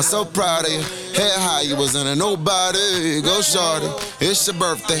 I'm so proud of you. Head high, you wasn't a nobody. Go shorty. It's your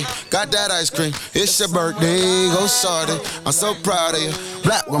birthday, got that ice cream. It's your birthday, go shorty. I'm so proud of you.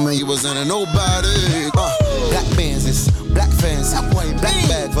 Black woman, you wasn't a nobody. Black Benzes, black fancy, black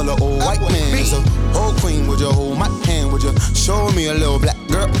bag full of old white man. So whole queen with your whole mic hand, would you show me a little black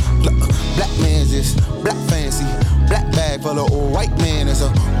girl? Black Benzes, black fancy, black bag full of old white man. It's a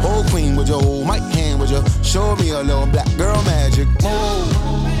whole queen with your whole mic hand, would you show me a little black girl magic? Oh,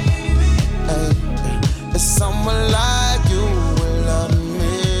 hey, it's someone like you will love me.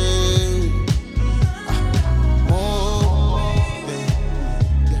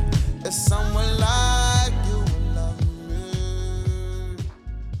 Someone like you love me.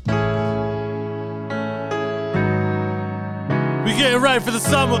 We getting right for the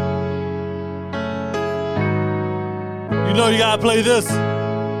summer. You know you gotta play this.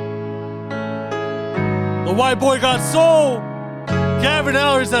 The white boy got soul. Kevin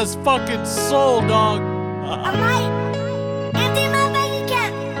Harris has fucking soul, dog. I might empty my bank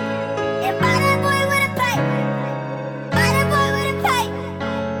account and buy that boy with a pipe. Buy that boy with a pipe.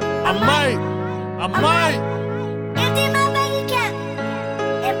 I might empty my bank account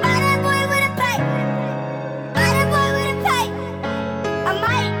and buy that boy with a pipe. Buy that boy with a pipe. I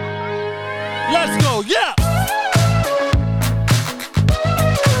might. Let's go, yeah.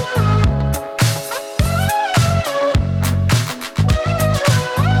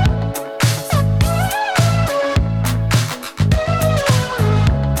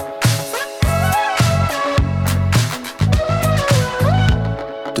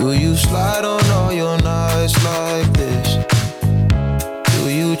 Do you slide on all your nights like this? Do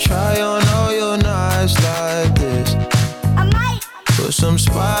you try on all your nights like this? I might put some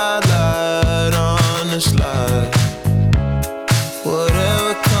spotlight on the slide.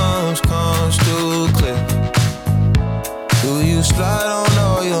 Whatever comes too clear. Do you slide on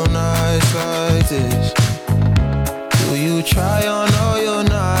all your nights like this? Do you try on all your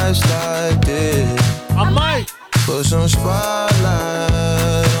nights like this? I might put some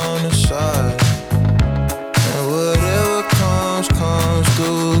spotlight on the side. And whatever comes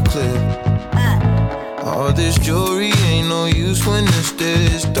too clear. All this jewelry ain't no use when it's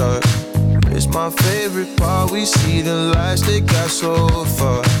this dark. It's my favorite part, we see the lights that got so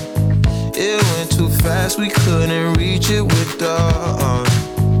far. It went too fast, we couldn't reach it with the arm.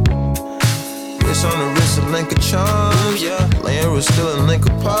 It's on the wrist, a link of charms, yeah. Laying was still a link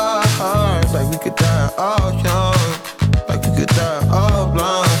apart. Like we could die all young, like we could die all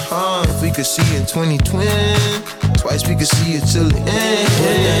blind. If we could see in 2020, twice we could see it till the end.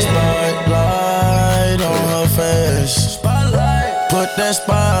 Put that spotlight on her face. Put that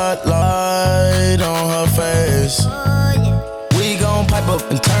spotlight on her face. We gon' pipe up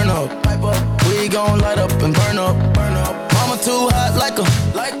and turn up. We gon' light up and burn up. Mama too hot like a,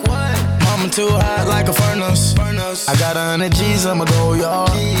 like what? Mama too hot like a furnace. I got 100 G's, I'ma go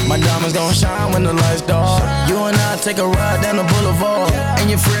yard. My diamonds gon' shine when the lights dark. You and I take a ride down the boulevard, and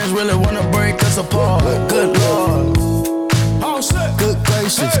your friends really wanna break us apart. Good Lord. Good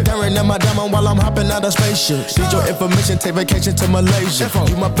gracious, staring at my diamond while I'm hopping out of spaceship. Need your information, take vacation to Malaysia.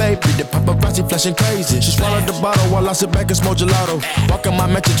 You my baby, the paparazzi flashing crazy. She swallowed the bottle while I sit back and smoke gelato. Walking my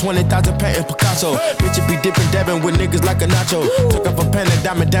mansion, 20,000 patent Picasso. Bitch, be dipping, dabbing with niggas like a nacho. Took up a pen and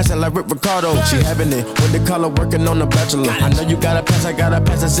diamond dancing like Rick Ricardo. She having it when they call her working on the Bachelor. I know you got a pass, I got a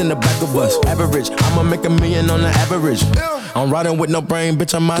pass that's in the back of us. Average, I'ma make $1 million on the average. I'm riding with no brain,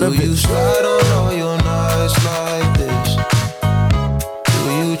 bitch, I'm out of it. Do you slide on all your nights like this?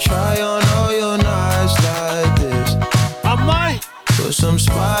 You try on all your nights like this. I might put some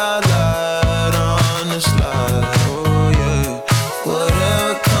spotlight on the slide. Oh yeah.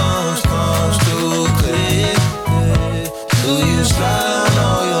 Whatever comes too clear. Do you slide on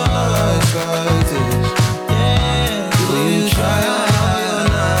all your nights like this? Do you try on all your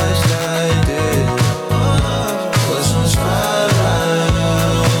nights like this? Put some spotlight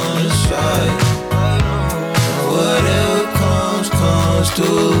on the slide. Whatever comes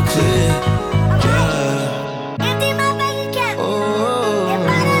too clear. Yeah. Empty my bank account and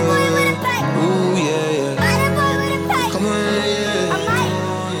buy that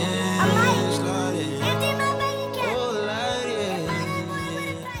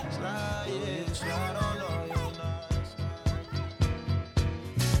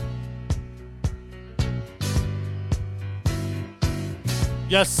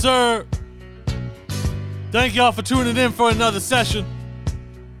Yes, sir. Thank y'all for tuning in for another session.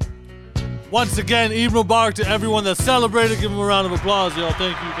 Once again, Eid Mubarak to everyone that celebrated. Give them a round of applause, y'all.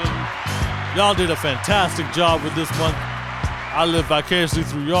 Thank you. Y'all did a fantastic job with this month. I live vicariously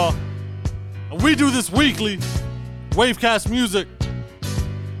through y'all. And we do this weekly. Wavecast music.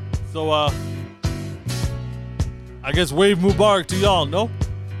 So, I guess Wave Mubarak to y'all, no?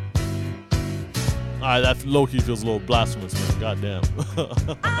 Alright, that low-key feels a little blasphemous, man. Goddamn.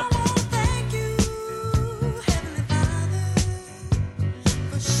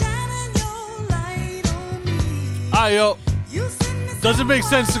 Alright, yo. Does it make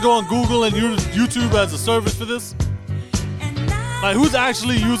sense to go on Google and use YouTube as a service for this? Like, who's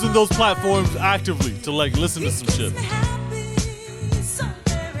actually using those platforms actively to, like, listen to some shit?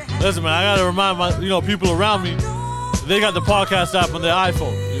 Listen, man, I gotta remind my, people around me, they got the podcast app on their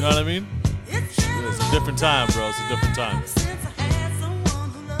iPhone. You know what I mean? It's a different time, bro. It's a different time.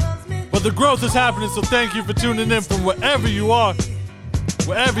 But the growth is happening, so thank you for tuning in from wherever you are,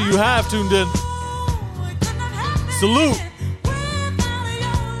 wherever you have tuned in. Salute.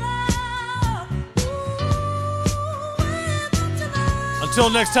 Until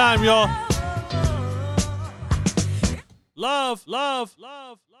next time, y'all. Love, love,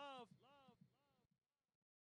 love.